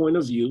point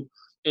of view.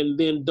 And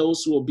then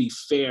those who will be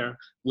fair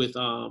with,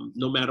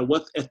 no matter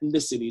what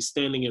ethnicity is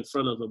standing in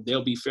front of them,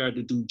 they'll be fair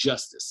to do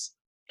justice.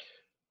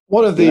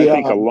 One of the, I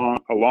think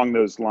along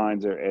those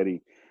lines there,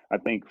 Eddie, I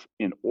think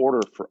in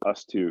order for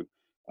us to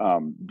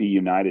be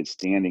united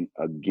standing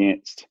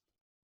against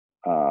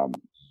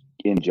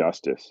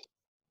injustice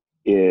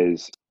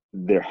is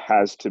there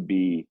has to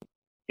be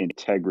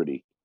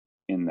integrity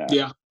in that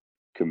Yeah.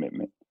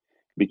 commitment,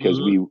 because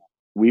Mhm.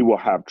 we will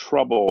have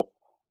trouble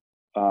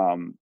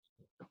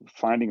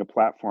finding a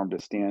platform to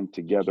stand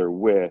together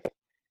with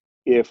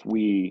if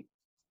we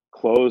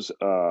close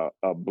a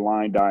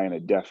blind eye and a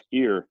deaf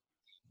ear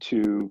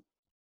to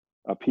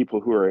people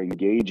who are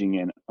engaging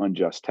in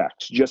unjust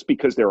tax just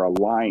because they're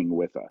aligning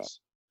with us,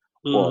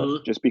 or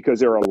Mhm. just because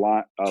they're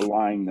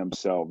aligning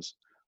themselves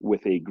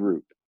with a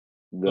group.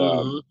 The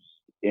Mhm.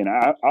 and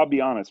I'll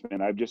be honest,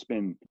 man, I've just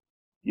been,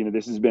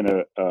 this has been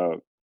a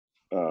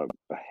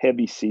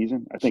heavy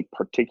season. I think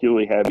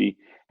particularly heavy,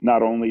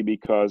 not only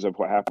because of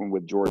what happened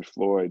with George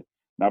Floyd,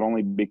 not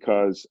only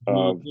because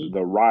of Mhm.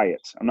 the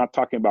riots. I'm not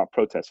talking about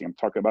protesting. I'm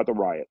talking about the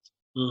riots.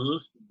 Mhm.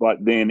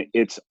 But then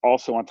it's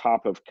also on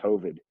top of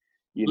COVID,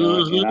 and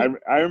Mhm.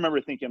 I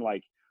remember thinking,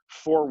 like,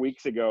 4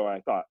 weeks ago,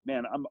 I thought,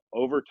 man, I'm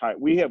overtired.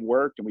 We have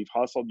worked and we've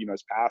hustled,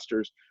 as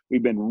pastors,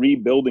 we've been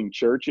rebuilding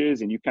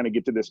churches, and you kind of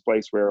get to this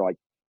place where, like,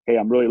 hey,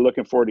 I'm really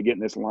looking forward to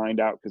getting this lined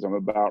out because I'm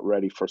about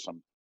ready for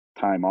some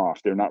time off.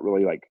 They're not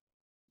really like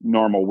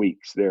normal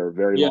weeks. They're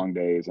very Yeah. long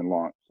days and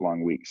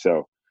long weeks.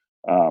 So,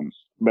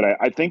 but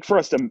I think for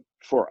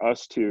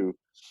us to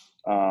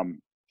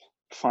um,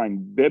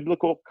 find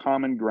biblical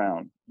common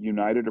ground,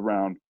 united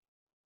around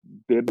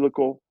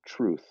biblical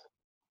truth,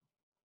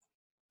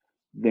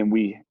 then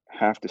we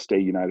have to stay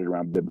united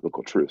around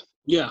biblical truth.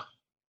 Yeah.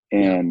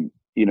 Yeah. And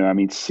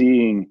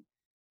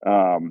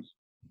um,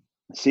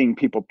 seeing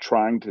people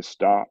trying to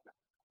stop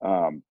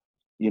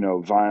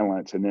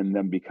violence, and then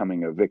them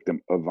becoming a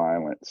victim of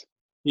violence,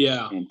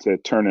 Yeah. and to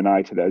turn an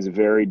eye to that is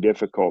very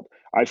difficult.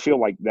 I feel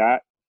like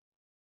that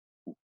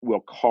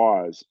will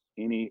cause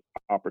any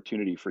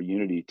opportunity for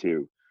unity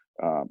to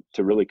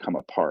really come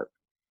apart.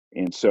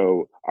 And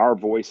so our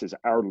voices,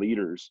 our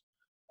leaders,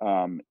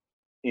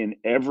 in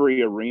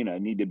every arena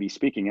need to be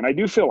speaking. And I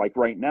do feel like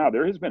right now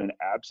there has been an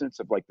absence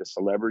of, like, the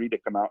celebrity to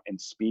come out and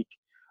speak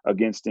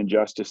against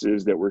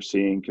injustices that we're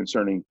seeing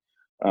concerning,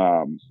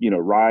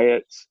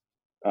 riots.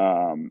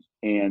 And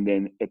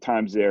then at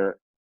times there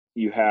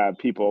you have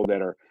people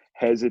that are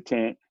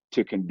hesitant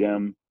to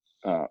condemn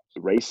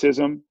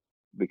racism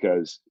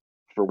because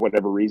for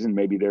whatever reason,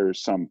 maybe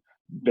there's some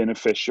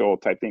beneficial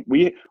type thing.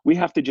 We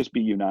have to just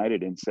be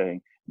united in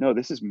saying, no,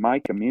 this is my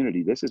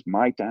community. This is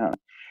my town.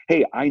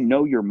 Hey, I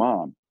know your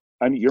mom.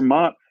 I mean, your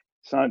mom,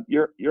 son,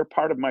 you're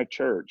part of my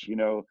church.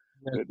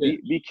 That's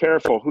it. Be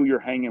careful who you're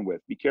hanging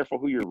with. Be careful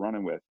who you're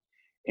running with.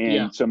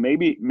 Yeah. And so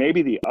maybe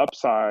the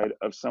upside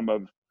of some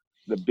of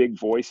the big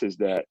voices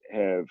that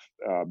have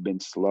been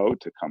slow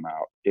to come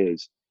out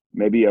is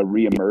maybe a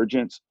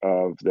reemergence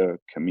of the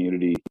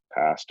community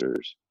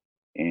pastors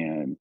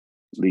and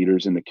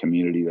leaders in the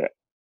community that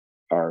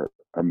are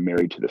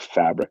married to the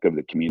fabric of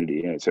the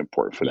community, and it's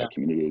important for Yeah. that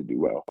community to do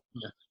well.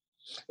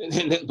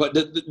 But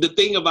the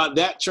thing about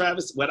that,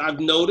 Travis, what I've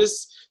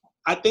noticed,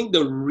 I think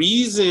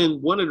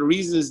one of the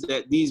reasons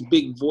that these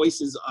big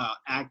voices,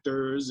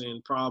 actors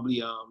and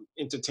probably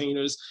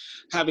entertainers,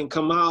 haven't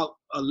come out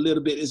a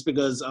little bit is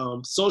because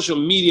social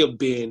media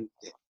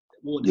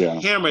would Yeah.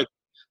 hammer,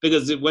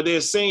 because what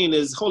they're saying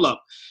is, hold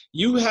up,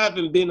 you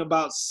haven't been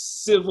about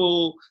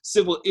civil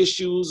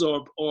issues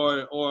or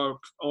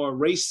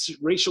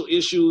racial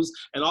issues,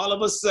 and all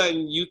of a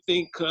sudden you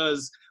think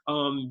because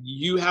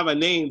you have a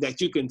name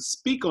that you can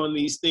speak on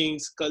these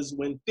things, because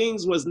when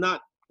things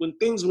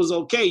was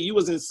okay, you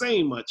wasn't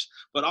saying much,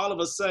 but all of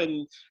a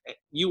sudden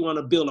you want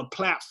to build a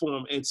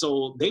platform, and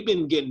so they've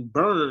been getting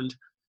burned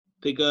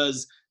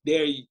because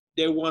they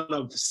want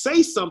to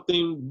say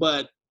something,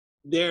 but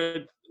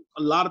they're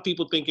a lot of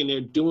people thinking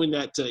they're doing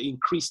that to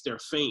increase their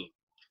fame.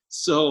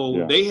 So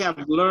Yeah. they have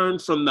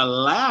learned from the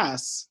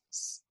last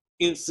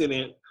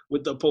incident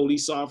with the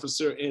police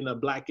officer and a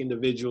black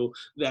individual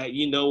that,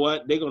 you know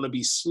what, they're going to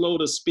be slow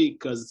to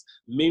speak because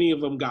many of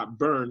them got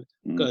burned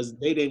because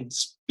they didn't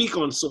speak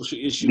on social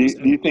issues. Do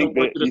And you we think don't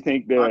want that you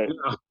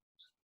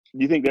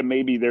to,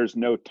 maybe there's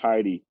no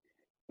tidy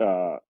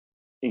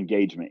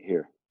engagement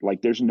here?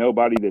 Like, there's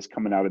nobody that's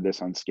coming out of this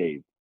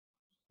unscathed.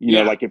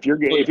 yeah. Like, if you're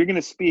Oh, yeah. going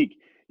to speak,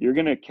 you're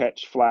going to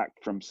catch flack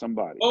from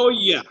somebody. Oh,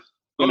 yeah.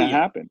 Going to Oh, yeah.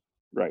 happen.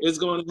 Right. It's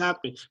going to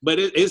happen, but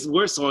it's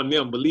worse on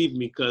them, believe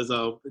me, because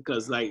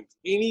like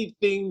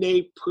anything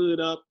they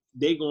put up,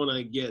 they're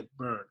gonna get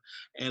burned.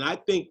 And I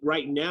think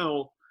right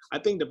now, I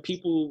think the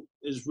people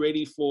is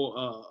ready for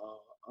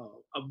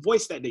a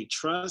voice that they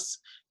trust,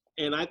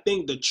 and I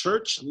think the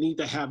church need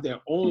to have their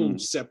own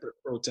separate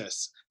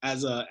protests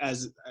as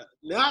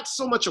not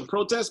so much a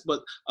protest,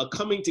 but a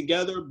coming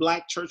together.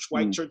 Black church,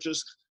 white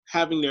churches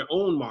having their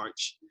own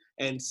march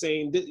and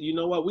saying, you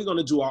know what, we're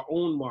gonna do our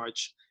own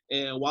march.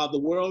 And while the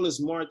world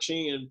is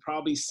marching, and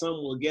probably some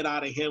will get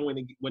out of hand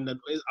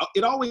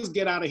it always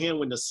get out of hand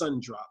when the sun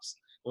drops,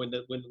 when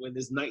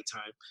it's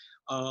nighttime.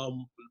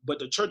 But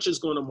the church is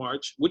going to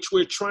march, which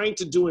we're trying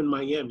to do in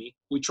Miami.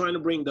 We're trying to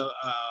bring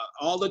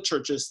all the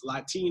churches,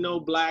 Latino,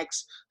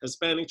 Blacks,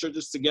 Hispanic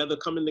churches together,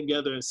 coming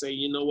together and say,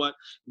 you know what,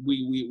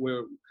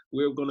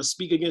 we're going to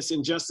speak against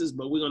injustice,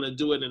 but we're going to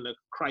do it in a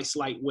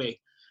Christ-like way.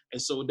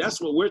 And so that's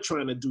what we're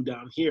trying to do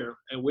down here.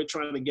 And we're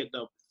trying to get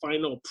the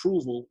final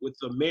approval with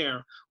the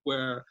mayor,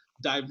 where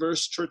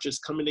diverse churches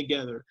coming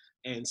together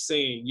and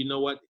saying, you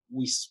know what,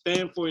 we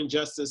stand for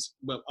injustice,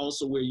 but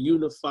also we're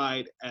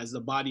unified as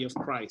the body of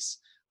Christ,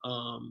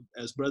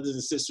 as brothers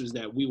and sisters,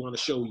 that we want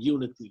to show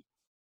unity.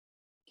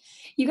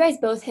 You guys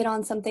both hit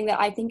on something that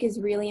I think is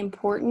really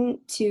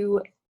important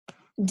to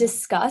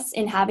discuss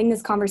in having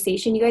this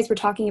conversation. You guys were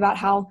talking about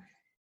how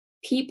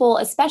people,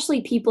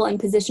 especially people in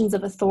positions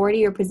of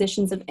authority or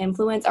positions of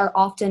influence, are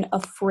often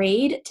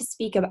afraid to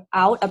speak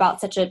out about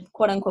such a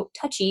quote unquote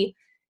touchy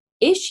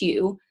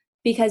issue,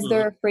 because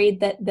they're afraid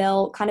that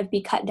they'll kind of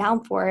be cut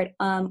down for it,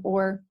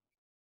 or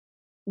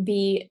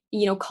be,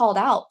 called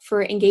out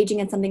for engaging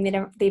in something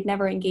they've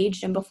never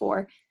engaged in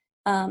before.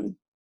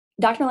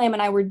 Dr. Lamb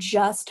and I were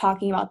just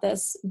talking about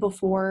this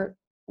before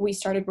we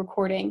started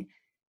recording,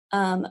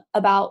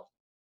 about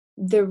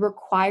the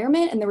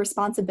requirement and the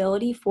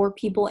responsibility for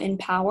people in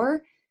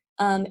power.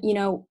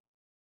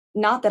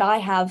 Not that I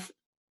have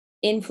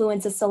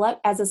influence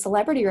as a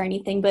celebrity or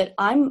anything, but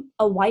I'm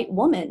a white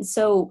woman.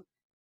 So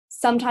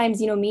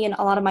sometimes, me and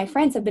a lot of my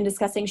friends have been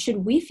discussing,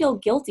 should we feel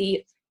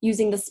guilty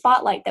using the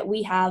spotlight that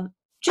we have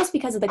just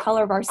because of the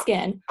color of our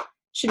skin?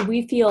 Should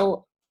we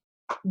feel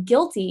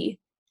guilty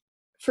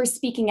for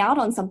speaking out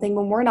on something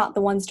when we're not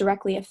the ones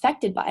directly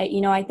affected by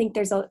it? I think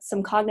there's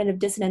some cognitive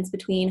dissonance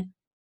between,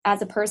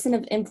 as a person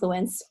of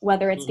influence,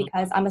 whether it's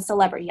because I'm a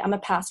celebrity, I'm a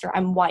pastor,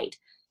 I'm white,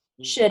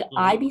 should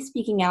I be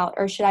speaking out,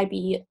 or should I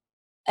be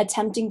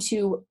attempting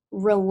to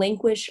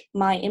relinquish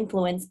my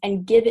influence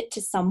and give it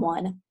to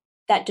someone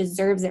that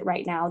deserves it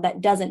right now,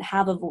 that doesn't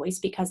have a voice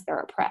because they're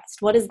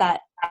oppressed? What does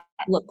that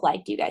look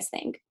like, do you guys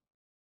think?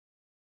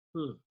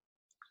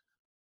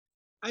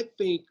 I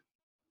think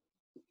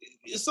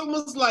it's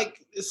almost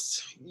like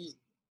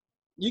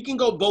you can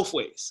go both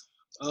ways.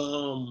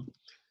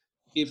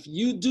 If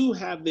you do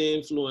have the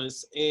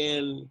influence,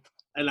 and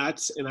I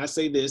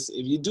say this,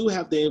 if you do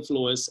have the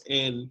influence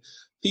and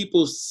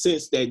people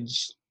sense that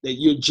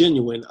you're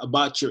genuine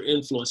about your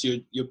influence,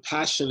 you're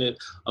passionate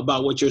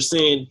about what you're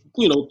saying,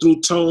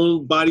 through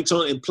tone, body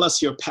tone, and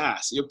plus your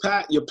past. Your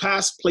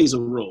past plays a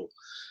role.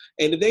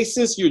 And if they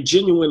sense you're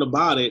genuine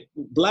about it,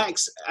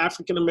 Blacks,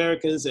 African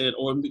Americans,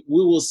 or we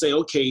will say,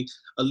 okay,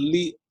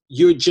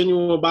 you're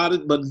genuine about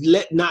it, but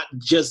let not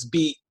just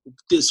be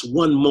this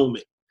one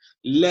moment.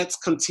 Let's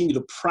continue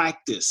to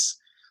practice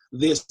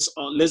this.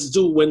 Let's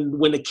do,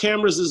 when the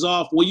cameras is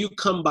off, will you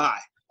come by,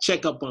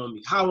 check up on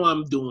me, how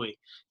I'm doing?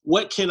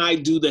 What can I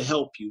do to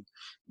help you?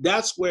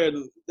 That's what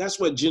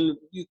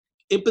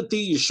empathy,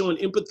 you're showing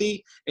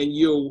empathy, and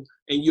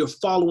you're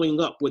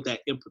following up with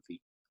that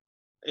empathy.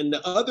 And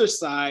the other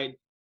side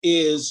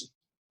is,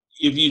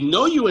 if you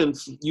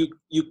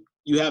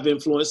have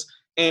influence,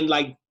 and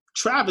like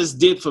Travis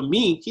did for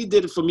me, he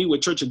did it for me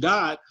with Church of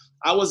God.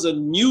 I was a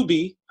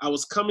newbie. I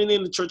was coming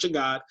in the Church of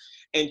God,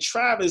 and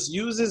Travis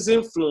uses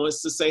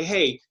influence to say,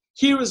 hey,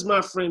 here is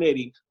my friend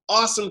Eddie.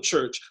 Awesome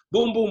church.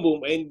 Boom, boom,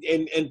 boom.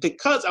 And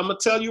because, I'm going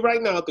to tell you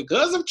right now,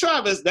 because of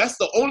Travis, that's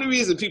the only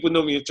reason people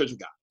know me in Church of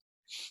God.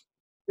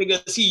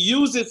 Because he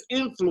uses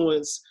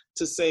influence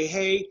to say,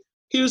 hey,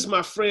 here's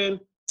my friend.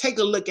 Take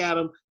a look at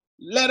him.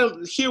 Let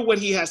him hear what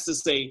he has to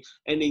say.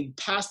 And they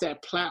pass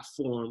that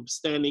platform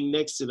standing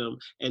next to them,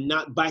 and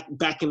not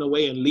backing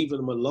away and leaving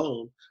them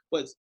alone,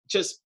 but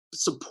just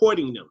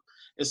supporting them.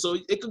 And so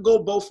it could go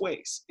both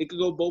ways.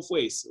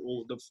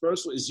 Well, the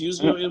first one is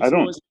using your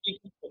influence,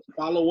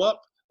 follow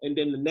up. And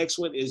then the next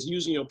one is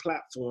using your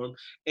platform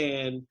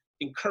and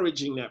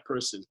encouraging that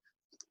person.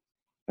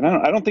 And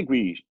I don't think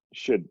we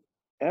should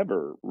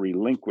ever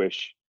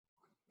relinquish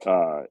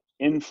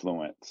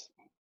influence.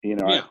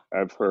 Yeah.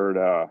 I've heard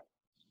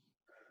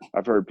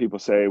people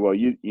say, well,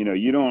 you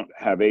don't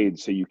have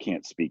AIDS, so you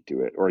can't speak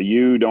to it, or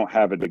you don't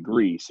have a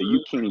degree, so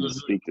you can't even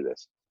speak to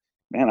this.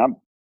 Man,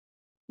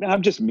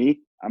 I'm just me.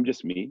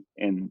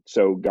 And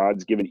so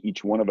God's given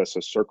each one of us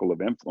a circle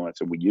of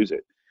influence, and we use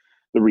it.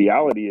 The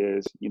reality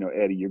is,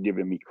 Eddie, you're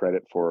giving me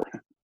credit for,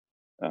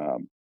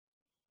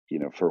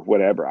 for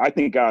whatever. I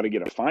think God ought to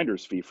get a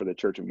finder's fee for the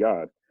Church of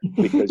God,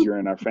 because you're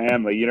in our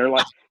family. You're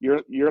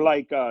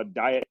like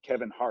Diet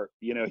Kevin Hart.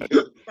 You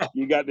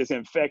got this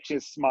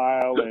infectious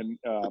smile. And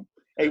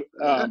hey,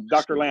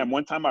 Dr. Lamb,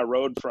 one time I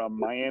rode from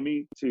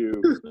Miami to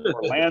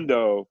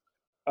Orlando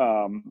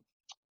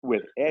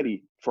with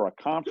Eddie for a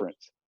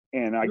conference,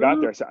 and I got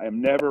there. I said,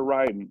 I'm never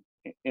riding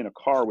in a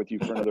car with you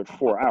for another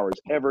 4 hours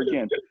ever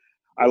again.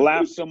 I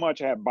laughed so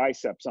much I had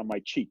biceps on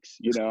my cheeks.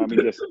 Just.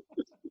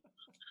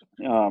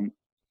 But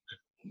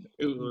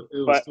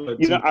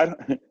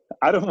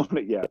I don't want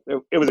to. Yeah,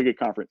 it was a good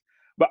conference,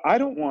 but I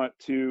don't want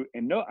to,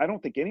 and no, I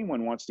don't think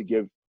anyone wants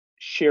to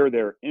share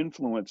their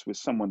influence with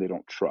someone they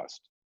don't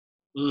trust.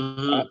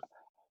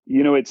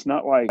 It's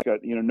not like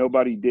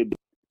nobody did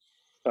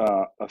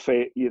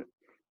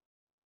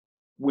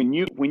when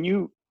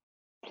you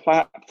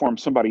platform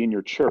somebody in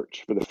your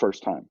church for the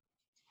first time,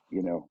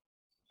 you know,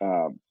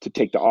 to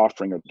take the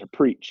offering or to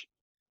preach,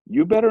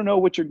 you better know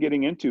what you're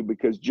getting into,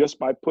 because just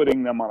by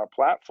putting them on a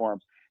platform,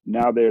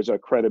 now there's a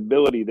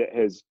credibility that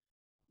has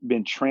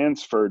been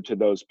transferred to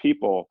those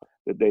people,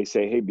 that they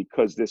say, hey,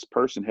 because this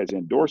person has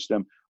endorsed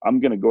them, I'm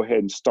going to go ahead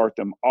and start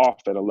them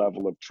off at a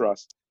level of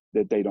trust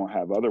that they don't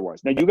have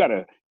otherwise. Now you got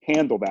to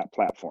handle that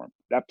platform.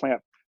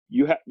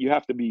 You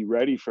have to be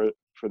ready for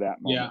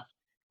that moment. Yeah.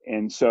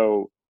 And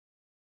so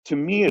to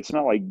me, it's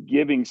not like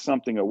giving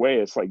something away.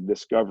 It's like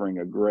discovering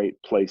a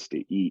great place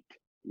to eat.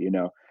 You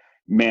know,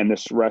 man,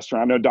 this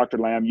restaurant, I know Dr.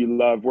 Lamb, you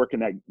love working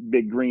that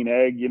Big Green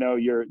Egg. You know,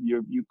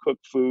 you cook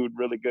food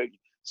really good.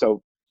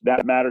 So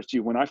that matters to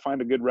you. When I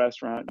find a good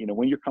restaurant, you know,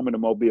 when you're coming to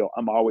Mobile,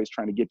 I'm always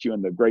trying to get you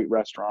in the great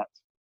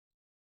restaurants.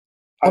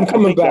 I'm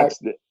coming back.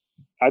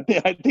 I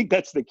think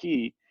that's the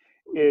key,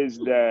 is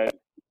that,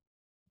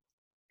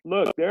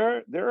 look,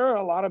 there are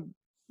a lot of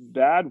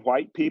bad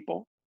white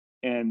people,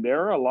 and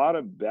there are a lot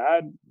of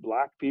bad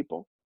black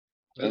people,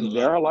 and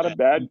there are a lot of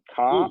bad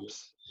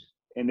cops,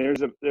 and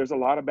there's a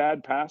lot of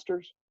bad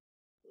pastors.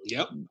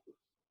 Yep.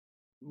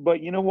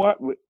 But you know what?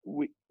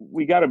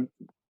 We got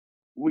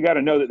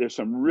to know that there's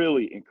some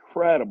really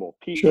incredible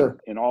people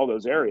in all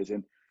those areas.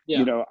 And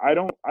you know, I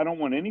don't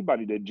want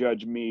anybody to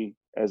judge me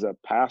as a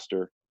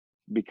pastor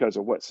because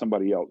of what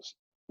somebody else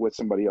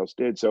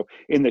did. So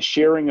in the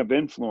sharing of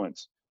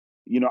influence,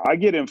 you know, I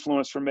get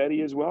influence from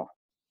Eddie as well.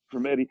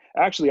 From Eddie.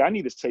 Actually, I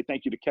need to say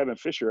thank you to Kevin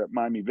Fisher at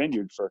Miami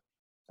Vineyard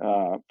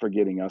for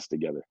getting us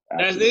together.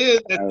 Actually.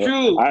 That's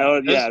true.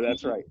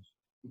 That's right.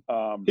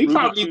 He Ruby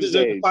probably deserves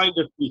a Tuesdays.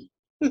 finder fee.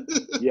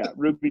 Yeah,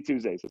 Ruby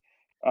Tuesdays.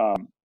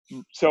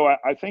 So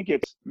I think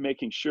it's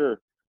making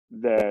sure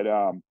that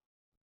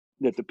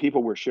that the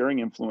people we're sharing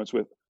influence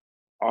with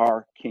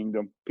are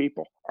kingdom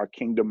people, are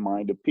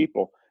kingdom-minded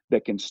people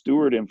that can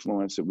steward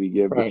influence that we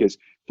give, because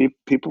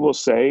people will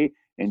say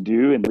and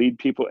do and lead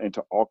people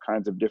into all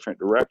kinds of different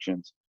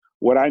directions.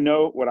 What I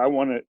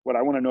want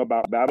to know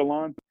about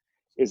Babylon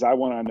is I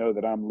want to know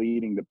that I'm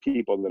leading the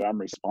people that I'm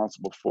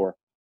responsible for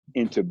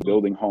into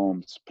building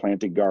homes,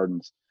 planting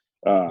gardens,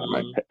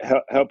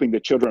 helping the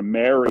children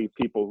marry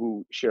people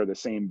who share the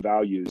same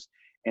values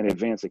and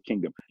advance the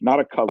kingdom, not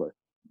a color,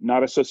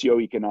 not a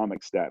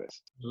socioeconomic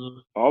status.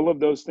 All of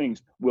those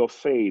things will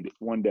fade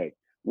one day.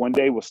 One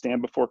day we'll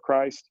stand before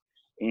Christ,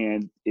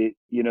 and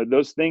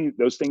those things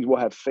will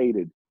have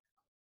faded.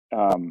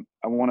 I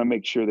want to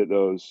make sure that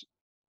those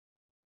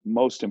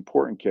most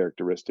important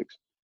characteristics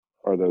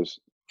are those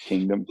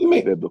kingdom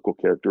biblical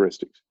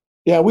characteristics.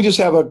 Yeah, we just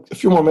have a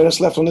few more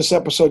minutes left on this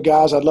episode,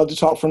 guys. I'd love to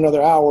talk for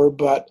another hour,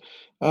 but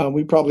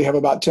we probably have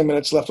about 10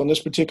 minutes left on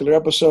this particular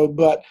episode.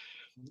 But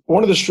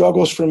one of the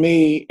struggles for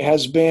me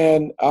has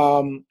been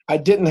I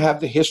didn't have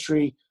the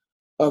history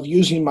of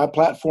using my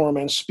platform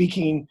and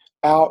speaking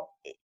out,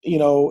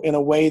 in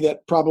a way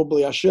that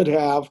probably I should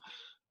have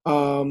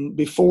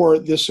before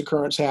this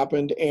occurrence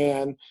happened.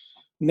 And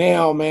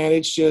now, man,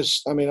 it's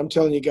just, I'm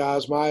telling you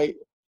guys, my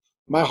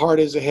heart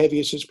is the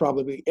heaviest it's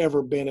probably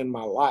ever been in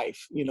my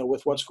life,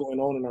 with what's going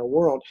on in our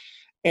world.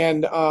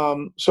 And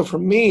so for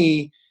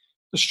me,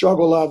 the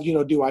struggle of,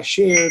 do I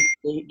share,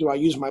 do I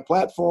use my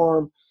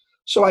platform?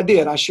 So I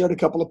did. I shared a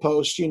couple of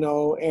posts,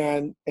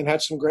 and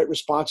had some great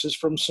responses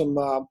from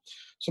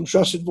some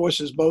trusted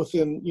voices, both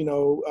in,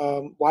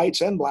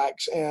 whites and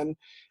blacks. And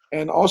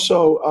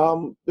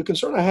also the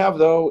concern I have,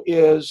 though,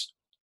 is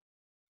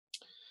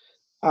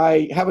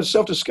I have a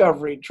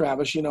self-discovery,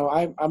 Travis.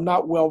 I'm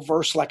not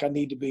well-versed like I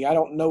need to be. I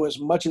don't know as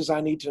much as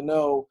I need to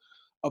know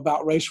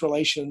about race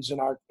relations in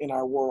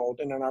our world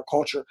and in our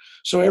culture.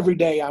 So every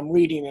day I'm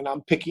reading and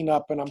I'm picking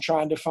up and I'm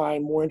trying to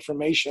find more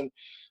information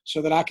so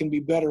that I can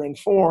be better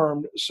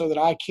informed, so that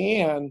I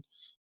can,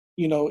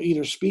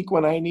 either speak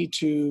when I need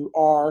to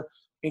or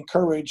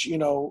encourage,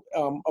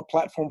 a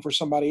platform for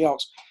somebody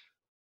else.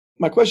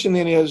 My question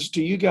then is,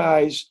 to you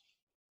guys,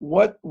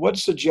 what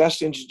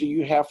suggestions do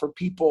you have for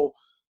people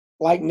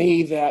like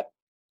me that,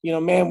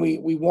 man,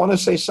 we want to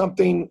say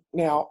something.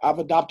 Now, I've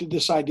adopted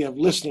this idea of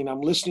listening.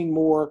 I'm listening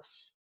more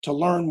to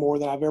learn more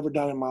than I've ever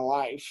done in my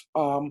life.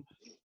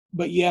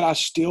 But yet I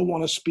still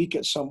want to speak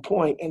at some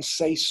point and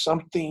say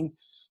something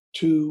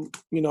to,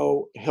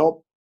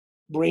 help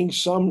bring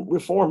some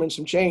reform and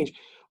some change.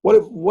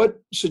 What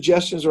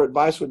suggestions or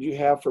advice would you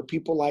have for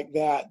people like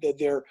that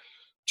they're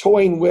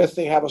toying with?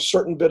 They have a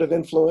certain bit of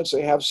influence.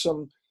 They have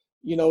some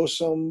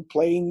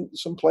playing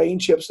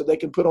chips that they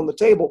can put on the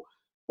table.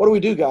 What do we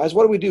do, guys?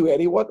 What do we do,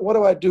 Eddie? What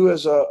do I do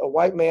as a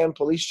white man,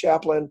 police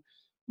chaplain,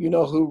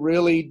 who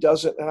really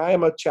doesn't, and I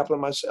am a chaplain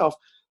myself,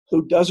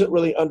 who doesn't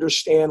really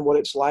understand what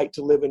it's like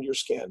to live in your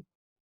skin,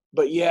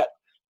 but yet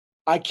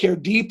I care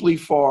deeply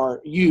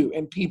for you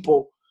and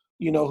people,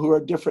 who are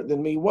different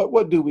than me.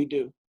 What do we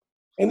do?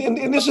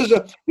 And this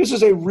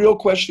is a real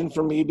question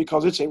for me,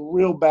 because it's a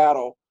real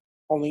battle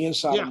on the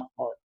inside of my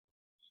heart.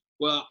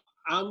 Well,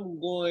 I'm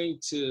going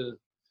to,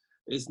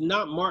 it's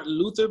not Martin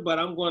Luther, but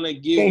I'm going to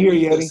give Can't hear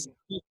you, Eddie.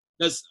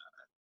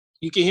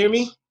 you can hear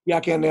me? Yeah, I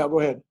can now. Go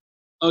ahead.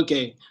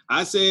 Okay,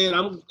 I said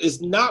it's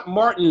not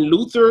Martin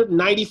Luther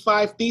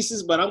 95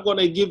 thesis, but I'm going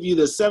to give you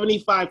the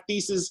 75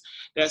 thesis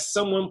that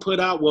someone put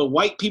out what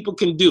white people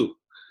can do.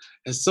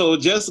 And so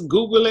just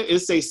Google it. It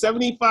says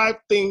 75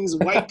 things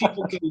white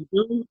people can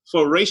do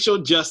for racial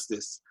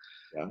justice.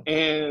 Yeah.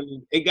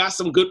 And it got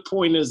some good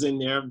pointers in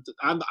there.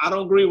 I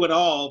don't agree with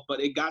all,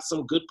 but it got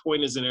some good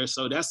pointers in there.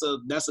 So that's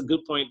a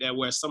good point there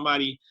where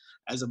somebody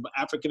as an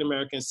African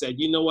American said,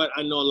 you know what,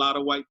 I know a lot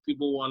of white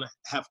people want to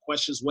have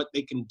questions what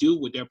they can do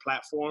with their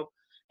platform.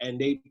 And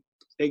they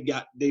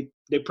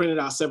printed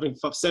out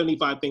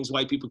 75 things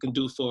white people can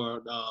do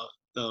for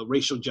the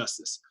racial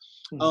justice.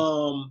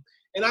 Mhm.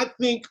 And I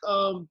think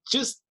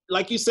just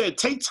like you said,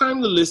 take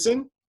time to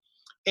listen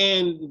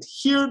and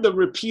hear the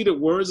repeated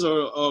words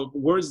or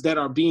words that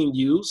are being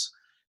used,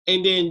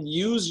 and then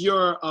use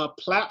your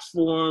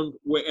platform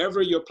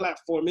wherever your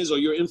platform is, or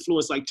your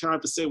influence, like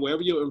trying to say,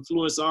 wherever your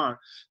influence are,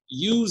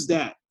 use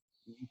that.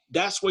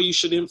 That's where you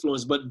should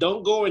influence, but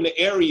don't go in the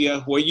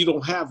area where you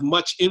don't have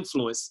much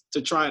influence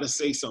to try to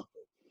say something.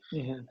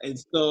 Mhm. And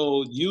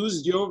so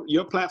use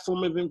your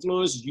platform of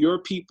influence, your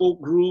people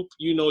group,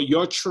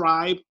 your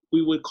tribe,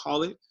 we would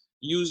call it.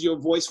 Use your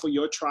voice for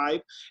your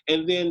tribe.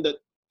 And then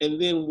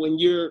when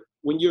you're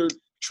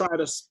trying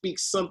to speak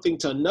something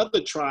to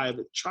another tribe,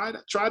 try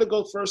to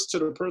go first to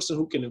the person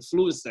who can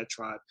influence that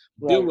tribe.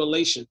 Build Right.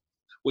 relations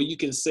where you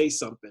can say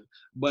something.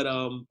 But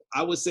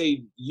I would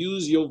say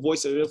use your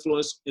voice of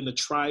influence in the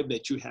tribe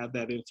that you have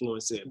that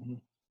influence in.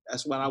 Mhm.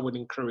 That's what I would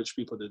encourage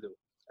people to do.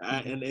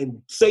 Mhm.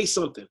 And say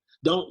something.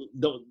 Don't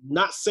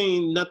not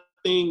saying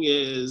nothing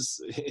is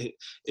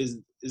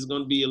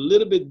going to be a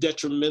little bit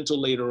detrimental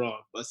later on,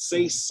 but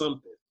say Mhm.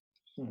 something.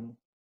 Mhm.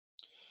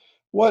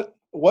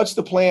 What's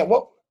the plan?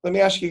 Let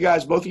me ask you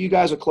guys, both of you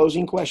guys, a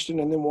closing question,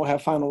 and then we'll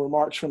have final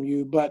remarks from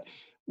you. But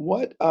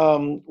what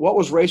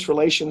was race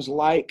relations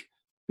like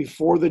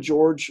before the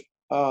George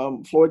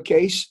Floyd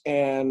case,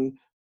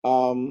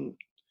 um,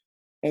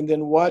 and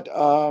then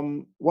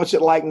what's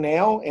it like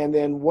now? And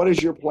then what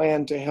is your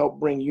plan to help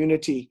bring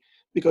unity?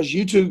 Because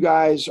you two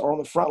guys are on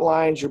the front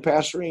lines. You're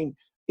pastoring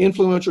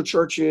influential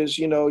churches.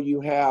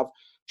 You have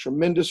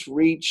tremendous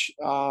reach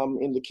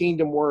in the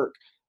kingdom work.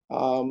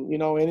 And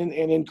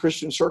in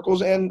Christian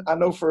circles. And I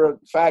know for a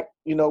fact,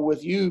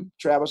 with you,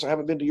 Travis, I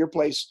haven't been to your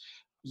place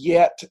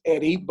yet,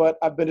 Eddie, but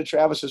I've been to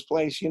Travis's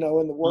place, and the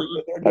work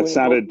that they're That doing. In both.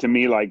 sounded to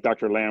me like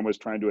Dr. Lamb was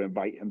trying to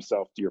invite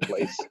himself to your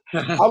place.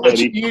 I'll let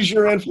you Eddie. use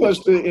your influence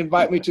to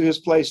invite me to his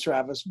place,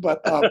 Travis.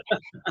 But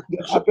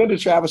I've been to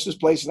Travis's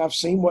place and I've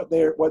seen what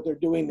they're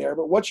doing there.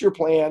 But what's your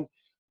plan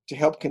to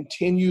help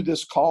continue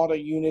this call to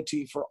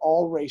unity for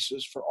all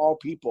races, for all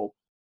people?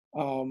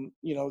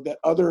 That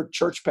other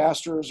church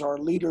pastors or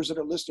leaders that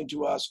are listening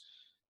to us.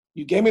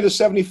 You gave me the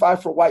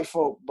 75 for white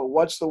folk, but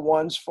what's the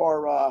ones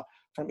for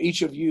from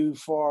each of you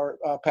for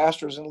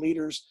pastors and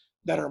leaders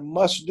that are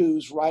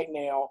must-dos right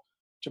now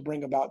to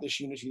bring about this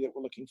unity that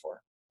we're looking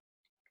for?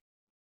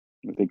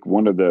 I think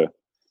one of the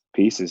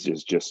pieces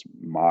is just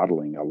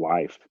modeling a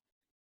life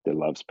that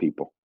loves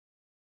people.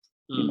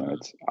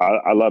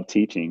 I love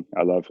teaching.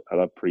 I love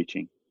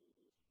preaching.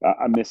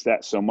 I miss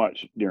that so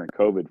much during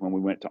COVID when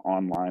we went to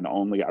online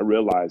only. I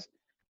realized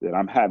that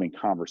I'm having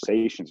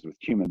conversations with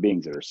human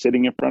beings that are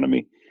sitting in front of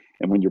me,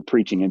 and when you're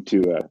preaching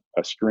into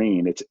a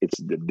screen, it's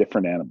a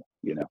different animal.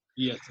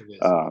 Yes, it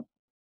is.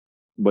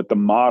 But the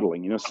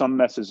modeling, some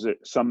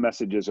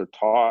messages are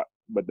taught,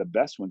 but the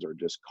best ones are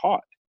just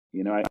caught.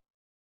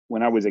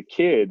 When I was a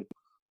kid,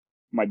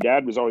 my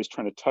dad was always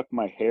trying to tuck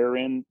my hair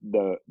in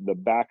the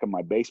back of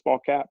my baseball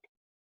cap,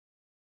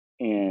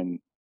 and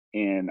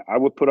I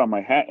would put on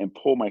my hat and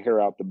pull my hair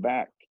out the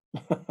back.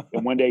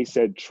 And one day he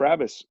said,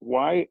 "Travis,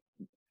 why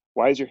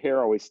is your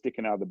hair always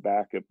sticking out of the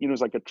back of,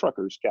 it's like a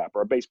trucker's cap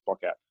or a baseball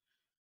cap.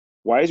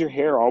 Why is your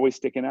hair always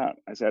sticking out?"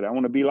 I said, "I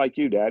want to be like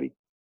you, Daddy."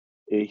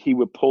 He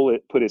would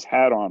put his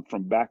hat on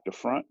from back to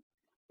front,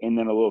 and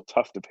then a little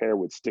tuft of hair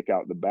would stick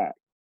out the back.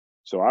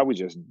 So I was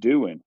just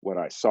doing what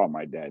I saw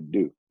my dad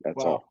do.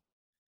 That's Wow. all.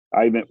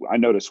 I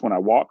noticed when I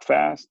walk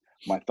fast,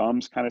 my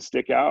thumbs kind of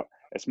stick out.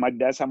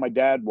 That's how my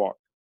dad walked.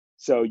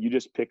 So you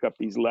just pick up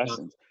these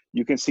lessons.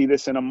 You can see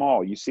this in a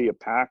mall. You see a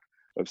pack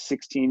of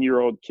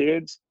 16-year-old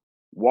kids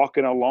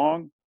walking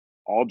along,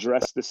 all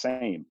dressed the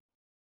same,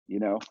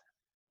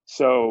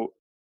 So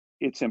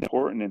it's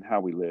important in how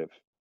we live.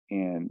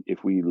 And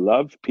if we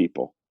love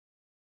people,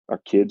 our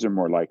kids are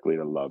more likely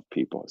to love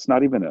people. It's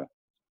not even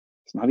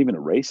a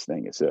race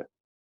thing. It's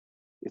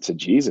a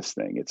Jesus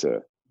thing. It's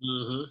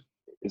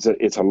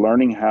a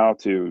learning how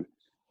to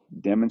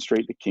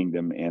demonstrate the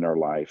kingdom in our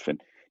life.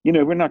 And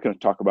we're not going to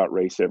talk about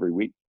race every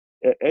week.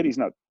 Eddie's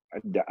not.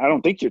 I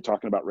don't think you're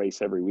talking about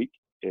race every week.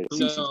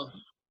 No.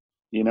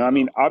 I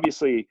mean,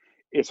 obviously,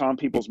 it's on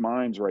people's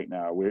minds right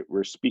now.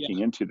 We're speaking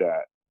into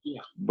that.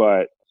 Yeah.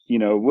 But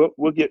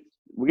we'll get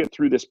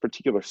through this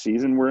particular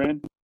season we're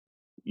in.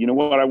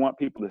 What I want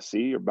people to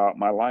see about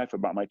my life,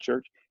 about my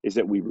church, is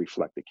that we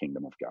reflect the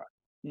kingdom of God.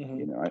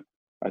 Mm-hmm.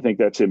 I think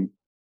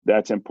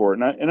that's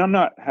important. And I'm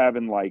not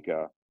having like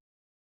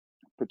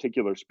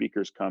particular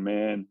speakers come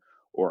in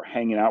or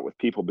hanging out with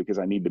people because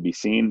I need to be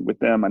seen with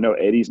them. I know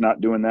Eddie's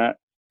not doing that.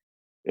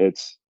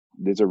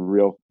 These are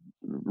real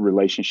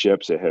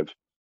relationships that have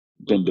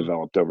been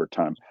developed over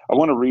time. I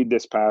want to read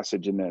this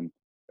passage, and then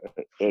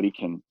Eddie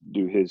can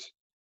do his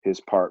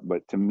part.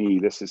 But to me,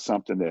 this is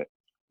something that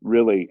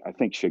really, I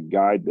think, should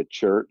guide the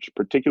church,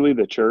 particularly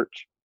the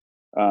church.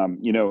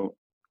 You know,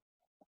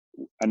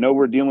 I know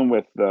we're dealing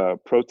with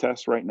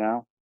protests right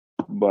now,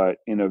 but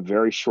in a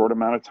very short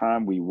amount of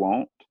time, we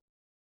won't.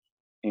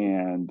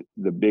 And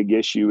the big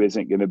issue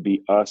isn't going to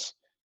be us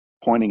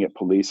pointing at a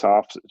police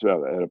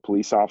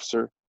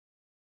officer.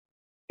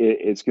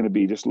 It's going to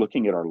be just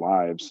looking at our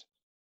lives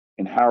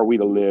and how are we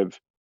to live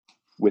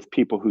with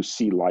people who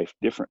see life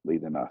differently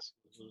than us.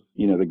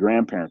 You know, the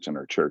grandparents in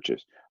our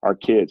churches, our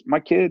kids.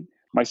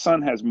 My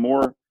son has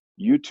more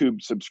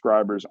YouTube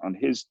subscribers on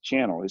his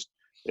channel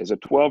as a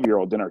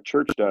 12-year-old than our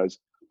church does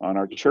on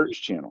our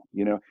church channel.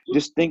 You know,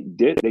 just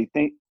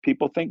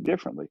people think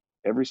differently.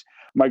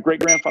 My great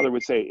grandfather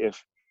would say,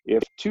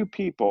 if two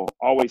people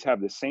always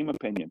have the same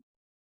opinion,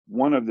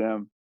 one of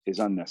them is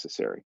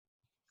unnecessary.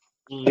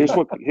 Here's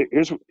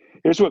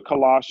what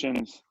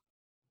Colossians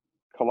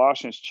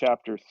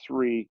chapter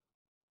 3.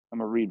 I'm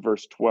gonna read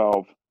verse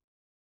 12.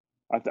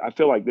 I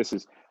feel like this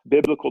is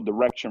biblical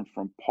direction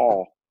from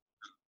Paul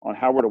on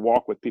how we're to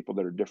walk with people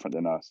that are different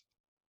than us.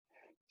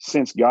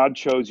 Since God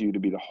chose you to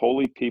be the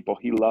holy people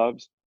he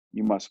loves,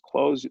 you must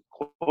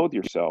clothe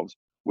yourselves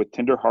with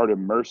tenderhearted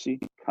mercy,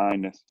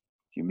 kindness,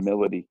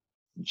 humility,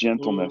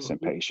 gentleness,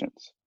 and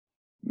patience.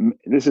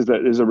 This is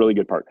a really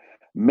good part.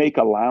 Make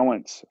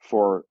allowance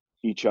for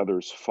each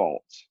other's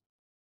faults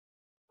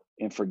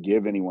and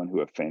forgive anyone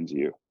who offends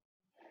you.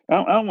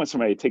 I don't want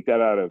somebody to take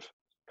that out of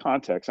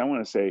context. I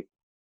want to say,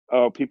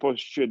 oh, people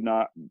should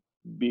not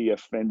be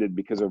offended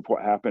because of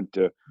what happened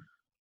to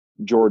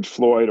George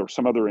Floyd or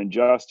some other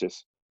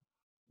injustice.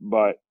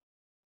 But,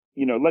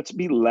 you know, let's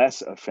be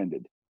less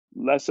offended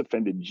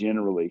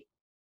generally.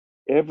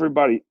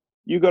 Everybody,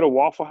 you go to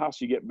Waffle House,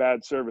 you get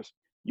bad service,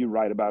 you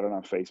write about it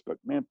on Facebook.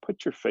 Man,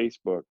 put your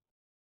Facebook,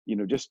 you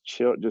know, just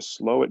chill, just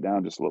slow it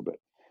down just a little bit.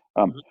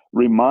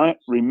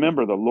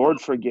 Remember, the Lord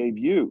forgave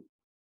you,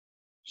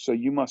 so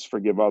you must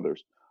forgive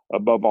others.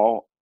 Above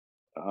all,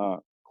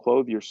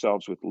 clothe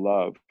yourselves with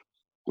love,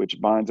 which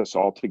binds us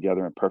all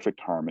together in perfect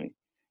harmony,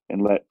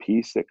 and let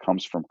peace that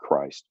comes from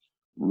Christ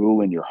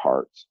rule in your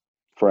hearts.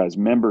 For as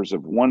members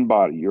of one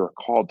body, you are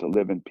called to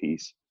live in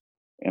peace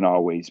and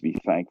always be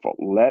thankful.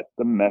 Let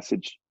the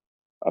message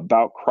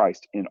about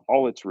Christ in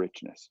all its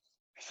richness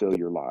fill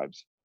your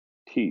lives.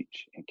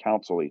 Teach and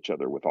counsel each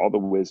other with all the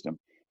wisdom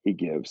he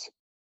gives.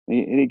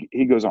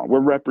 He goes on.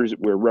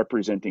 We're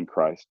representing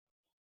Christ.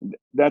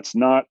 That's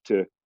not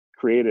to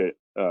create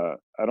I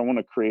don't want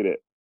to create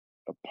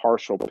a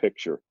partial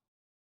picture,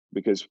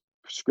 because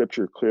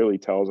Scripture clearly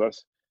tells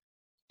us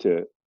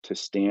to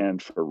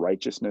stand for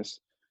righteousness.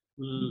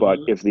 But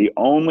if the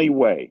only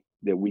way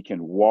that we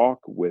can walk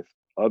with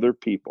other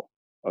people,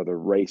 other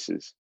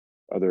races,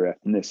 other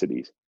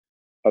ethnicities,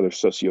 other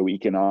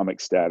socioeconomic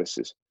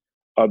statuses,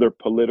 other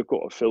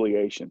political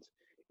affiliations,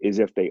 is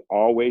if they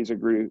always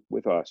agree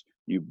with us,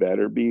 you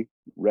better be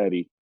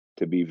ready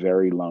to be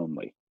very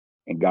lonely.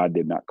 And God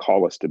did not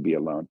call us to be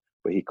alone,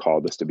 but he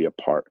called us to be a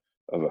part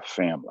of a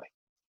family.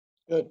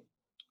 Good.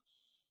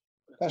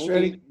 Pastor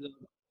Eddie?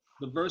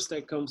 The verse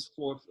that comes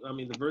forth,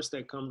 the verse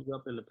that comes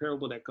up in the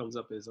parable that comes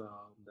up is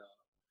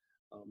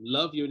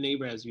love your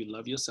neighbor as you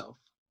love yourself.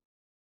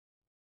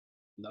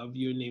 Love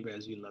your neighbor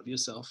as you love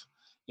yourself.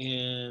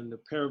 And the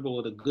parable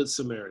of the Good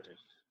Samaritan.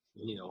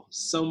 You know,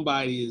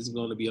 somebody is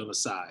going to be on the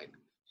side,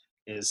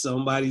 and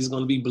somebody's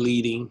going to be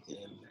bleeding,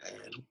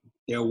 and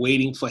they're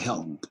waiting for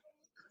help.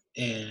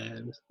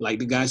 And like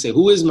the guy said,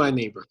 who is my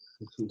neighbor?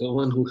 The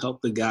one who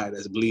helped the guy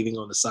that's bleeding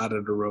on the side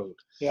of the road.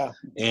 Yeah.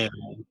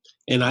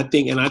 And I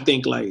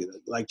think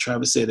like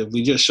Travis said, if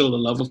we just show the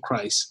love of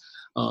Christ,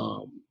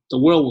 the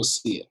world will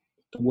see it.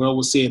 The world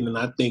will see it, and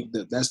I think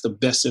that's the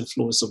best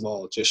influence of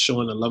all. Just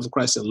showing the love of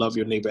Christ and love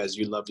your neighbor as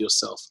you love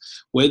yourself.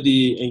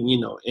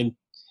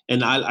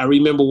 And I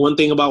remember one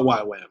thing about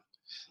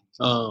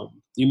YWAM.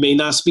 You may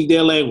not speak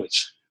their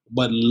language,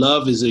 but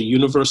love is a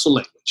universal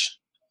language.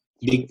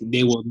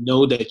 They will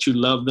know that you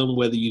love them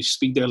whether you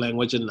speak their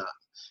language or not.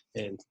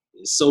 And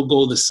so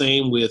go the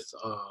same with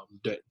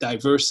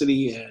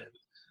diversity and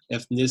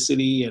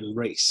ethnicity and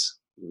race.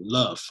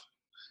 Love.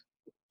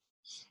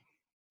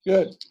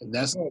 Good. And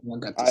that's what I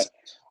got to say.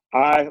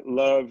 I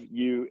love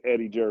you,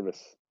 Eddie Jervis.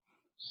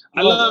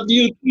 I love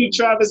you,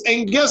 Travis.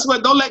 And guess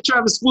what? Don't let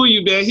Travis fool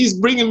you, man. He's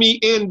bringing me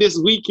in this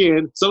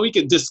weekend so we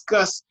can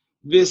discuss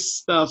this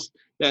stuff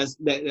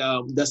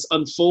that's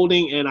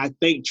unfolding. And I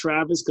thank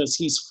Travis because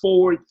he's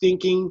forward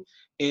thinking,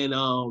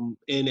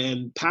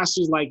 and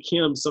pastors like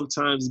him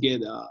sometimes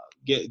get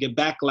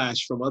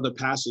backlash from other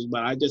pastors.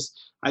 But I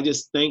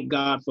just thank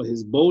God for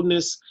his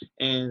boldness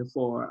and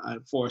for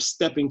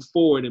stepping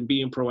forward and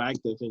being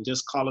proactive and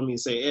just calling me and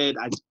say, Ed,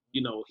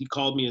 he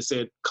called me and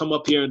said, come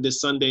up here this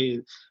Sunday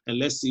and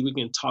let's see, we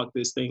can talk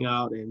this thing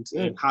out and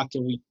how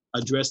can we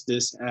address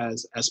this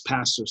as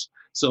pastors.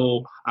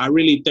 So I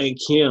really thank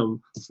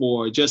him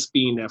for just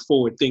being that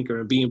forward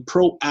thinker and being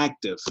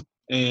proactive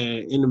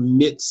and in the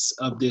midst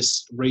of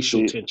this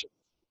racial tension.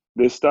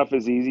 This stuff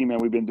is easy, man.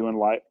 We've been doing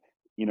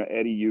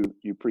Eddie, you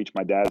preached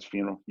my dad's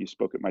funeral. You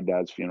spoke at my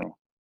dad's funeral.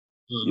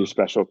 Mm-hmm. You're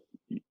special.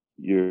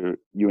 You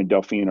and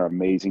Delphine are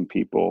amazing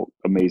people,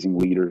 amazing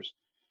leaders.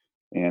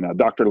 And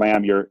Dr.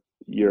 Lamb,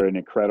 you're an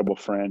incredible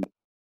friend.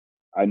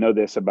 I know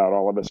this about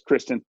all of us.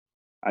 Kristen,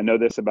 I know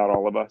this about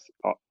all of us.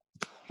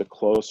 The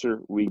closer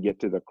we get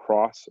to the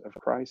cross of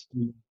Christ,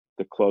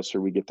 the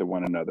closer we get to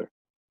one another.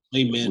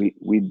 Amen.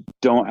 We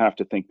don't have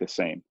to think the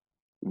same.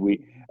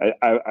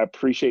 I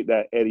appreciate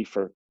that, Eddie,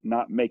 for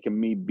not making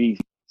me be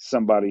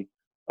somebody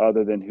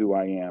other than who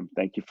I am.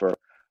 Thank you for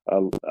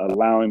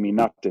allowing me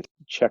not to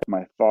check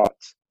my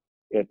thoughts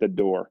at the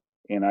door.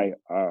 And I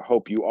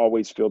hope you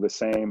always feel the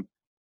same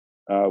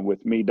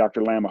with me,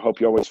 Dr. Lamb. I hope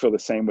you always feel the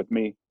same with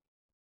me.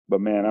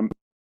 But man,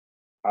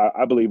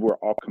 I believe we're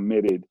all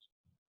committed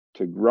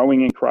to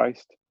growing in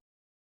Christ,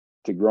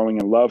 to growing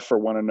in love for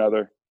one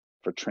another,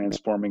 for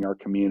transforming our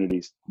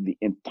communities, the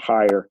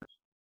entire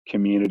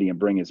community, and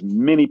bring as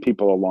many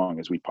people along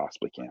as we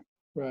possibly can.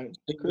 Right.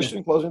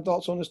 Kristen, closing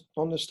thoughts on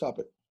this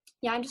topic?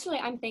 Yeah,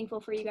 I'm thankful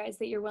for you guys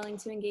that you're willing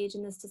to engage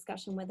in this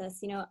discussion with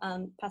us.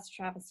 Pastor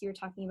Travis, you were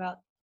talking about,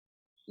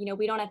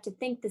 we don't have to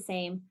think the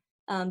same,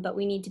 but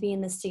we need to be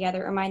in this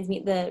together. It reminds me,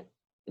 the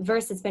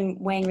verse that's been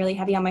weighing really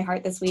heavy on my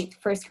heart this week,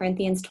 1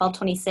 Corinthians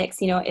 12:26.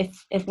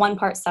 If one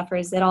part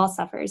suffers, it all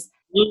suffers.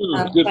 Good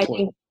point. I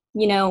think,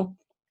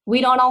 we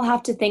don't all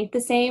have to think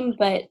the same,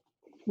 but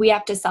we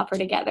have to suffer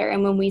together.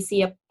 And when we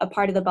see a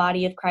part of the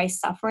body of Christ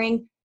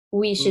suffering,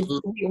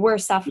 we're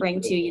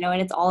suffering too,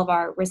 and it's all of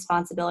our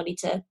responsibility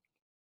to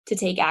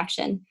take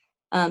action.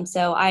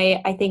 So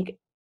I think,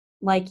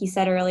 like you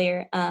said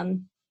earlier,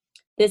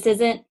 this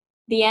isn't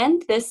the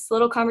end. This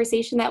little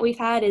conversation that we've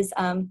had is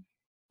a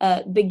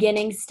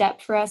beginning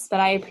step for us, but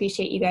I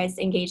appreciate you guys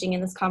engaging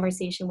in this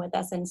conversation with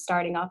us and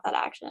starting off that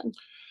action.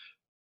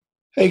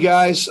 Hey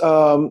guys,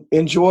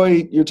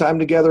 enjoy your time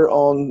together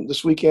on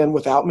this weekend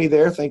without me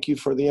there. Thank you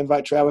for the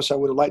invite, Travis. I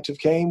would have liked to have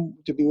came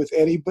to be with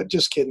Eddie, but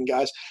just kidding,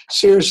 guys.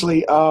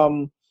 Seriously,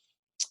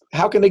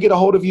 how can they get a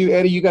hold of you,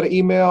 Eddie? You got an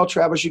email.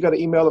 Travis, you got an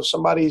email if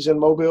somebody's in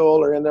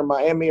Mobile or in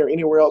Miami or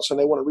anywhere else and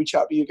they want to reach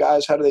out to you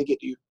guys. How do they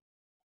get to you?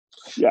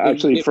 Yeah,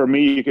 actually, for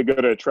me, you could go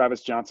to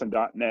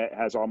travisjohnson.net. It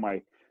has all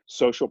my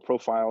social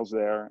profiles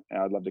there,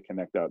 and I'd love to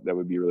connect out. That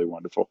would be really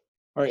wonderful.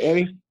 All right,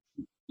 Eddie?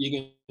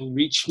 You can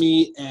reach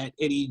me at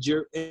Eddie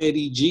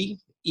G,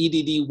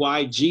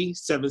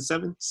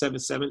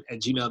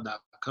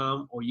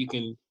 EDDYG7777 or you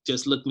can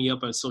just look me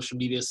up on social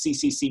media,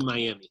 CCC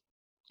Miami.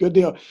 Good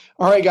deal.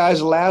 All right, guys,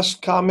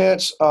 last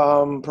comments,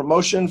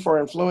 promotion for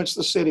Influence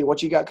the City.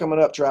 What you got coming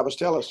up, Travis?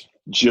 Tell us.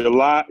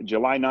 July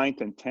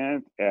 9th and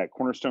 10th at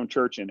Cornerstone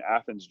Church in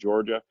Athens,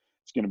 Georgia.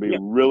 It's going to be a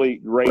really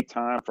great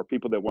time for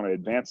people that want to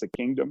advance the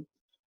kingdom,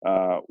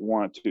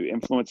 want to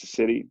influence the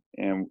city,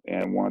 and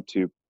want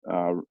to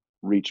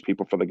reach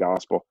people for the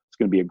gospel. It's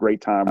going to be a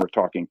great time. We're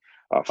talking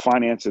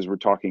finances. We're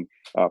talking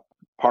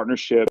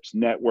partnerships,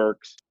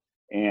 networks,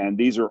 and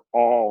these are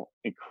all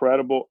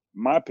incredible,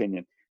 in my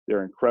opinion.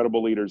 They're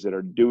incredible leaders that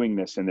are doing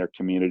this in their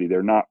community.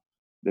 They're not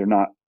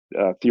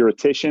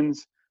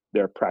theoreticians.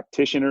 They're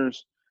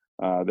practitioners.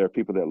 They're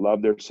people that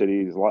love their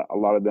cities. A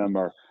lot of them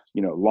are,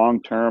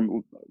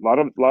 long-term. A lot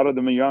of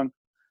them are young,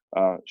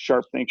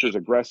 sharp thinkers,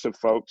 aggressive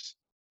folks.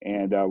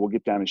 And we'll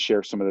get down and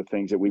share some of the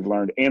things that we've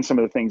learned and some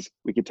of the things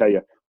we could tell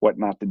you what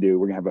not to do.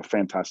 We're gonna have a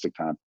fantastic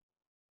time.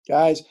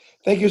 Guys,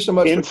 thank you so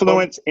much.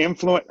 Influence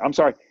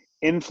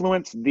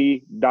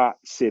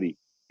the.city.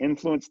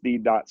 Influence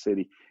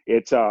the.city.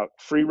 It's a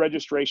free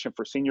registration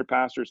for senior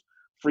pastors,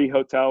 free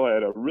hotel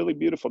at a really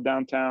beautiful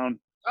downtown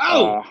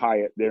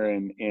Hyatt there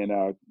in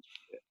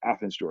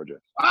Athens, Georgia.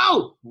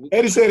 Oh,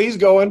 Eddie said he's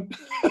going.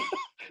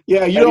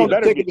 Yeah, you don't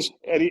better be.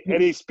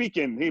 Eddie's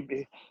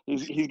speaking.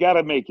 He's got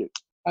to make it.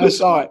 I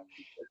saw it.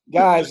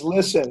 Guys,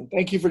 listen,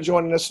 thank you for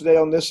joining us today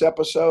on this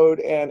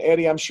episode. And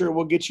Eddie, I'm sure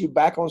we'll get you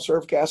back on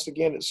Servcast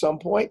again at some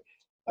point.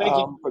 Thank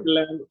you.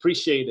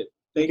 Appreciate it.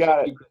 You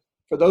got it.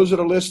 For those that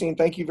are listening,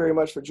 thank you very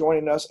much for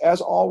joining us. As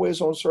always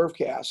on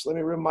Servcast, let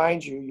me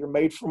remind you, you're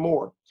made for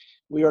more.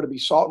 We are to be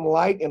salt and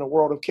light in a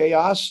world of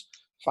chaos.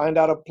 Find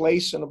out a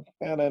place and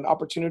an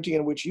opportunity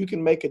in which you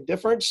can make a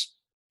difference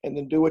and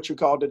then do what you're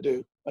called to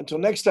do. Until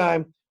next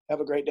time,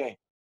 have a great day.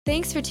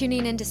 Thanks for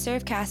tuning in to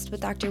Servcast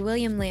with Dr.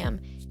 William Lamb.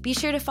 Be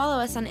sure to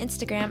follow us on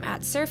Instagram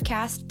at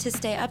Servcast to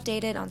stay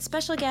updated on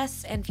special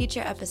guests and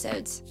future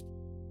episodes.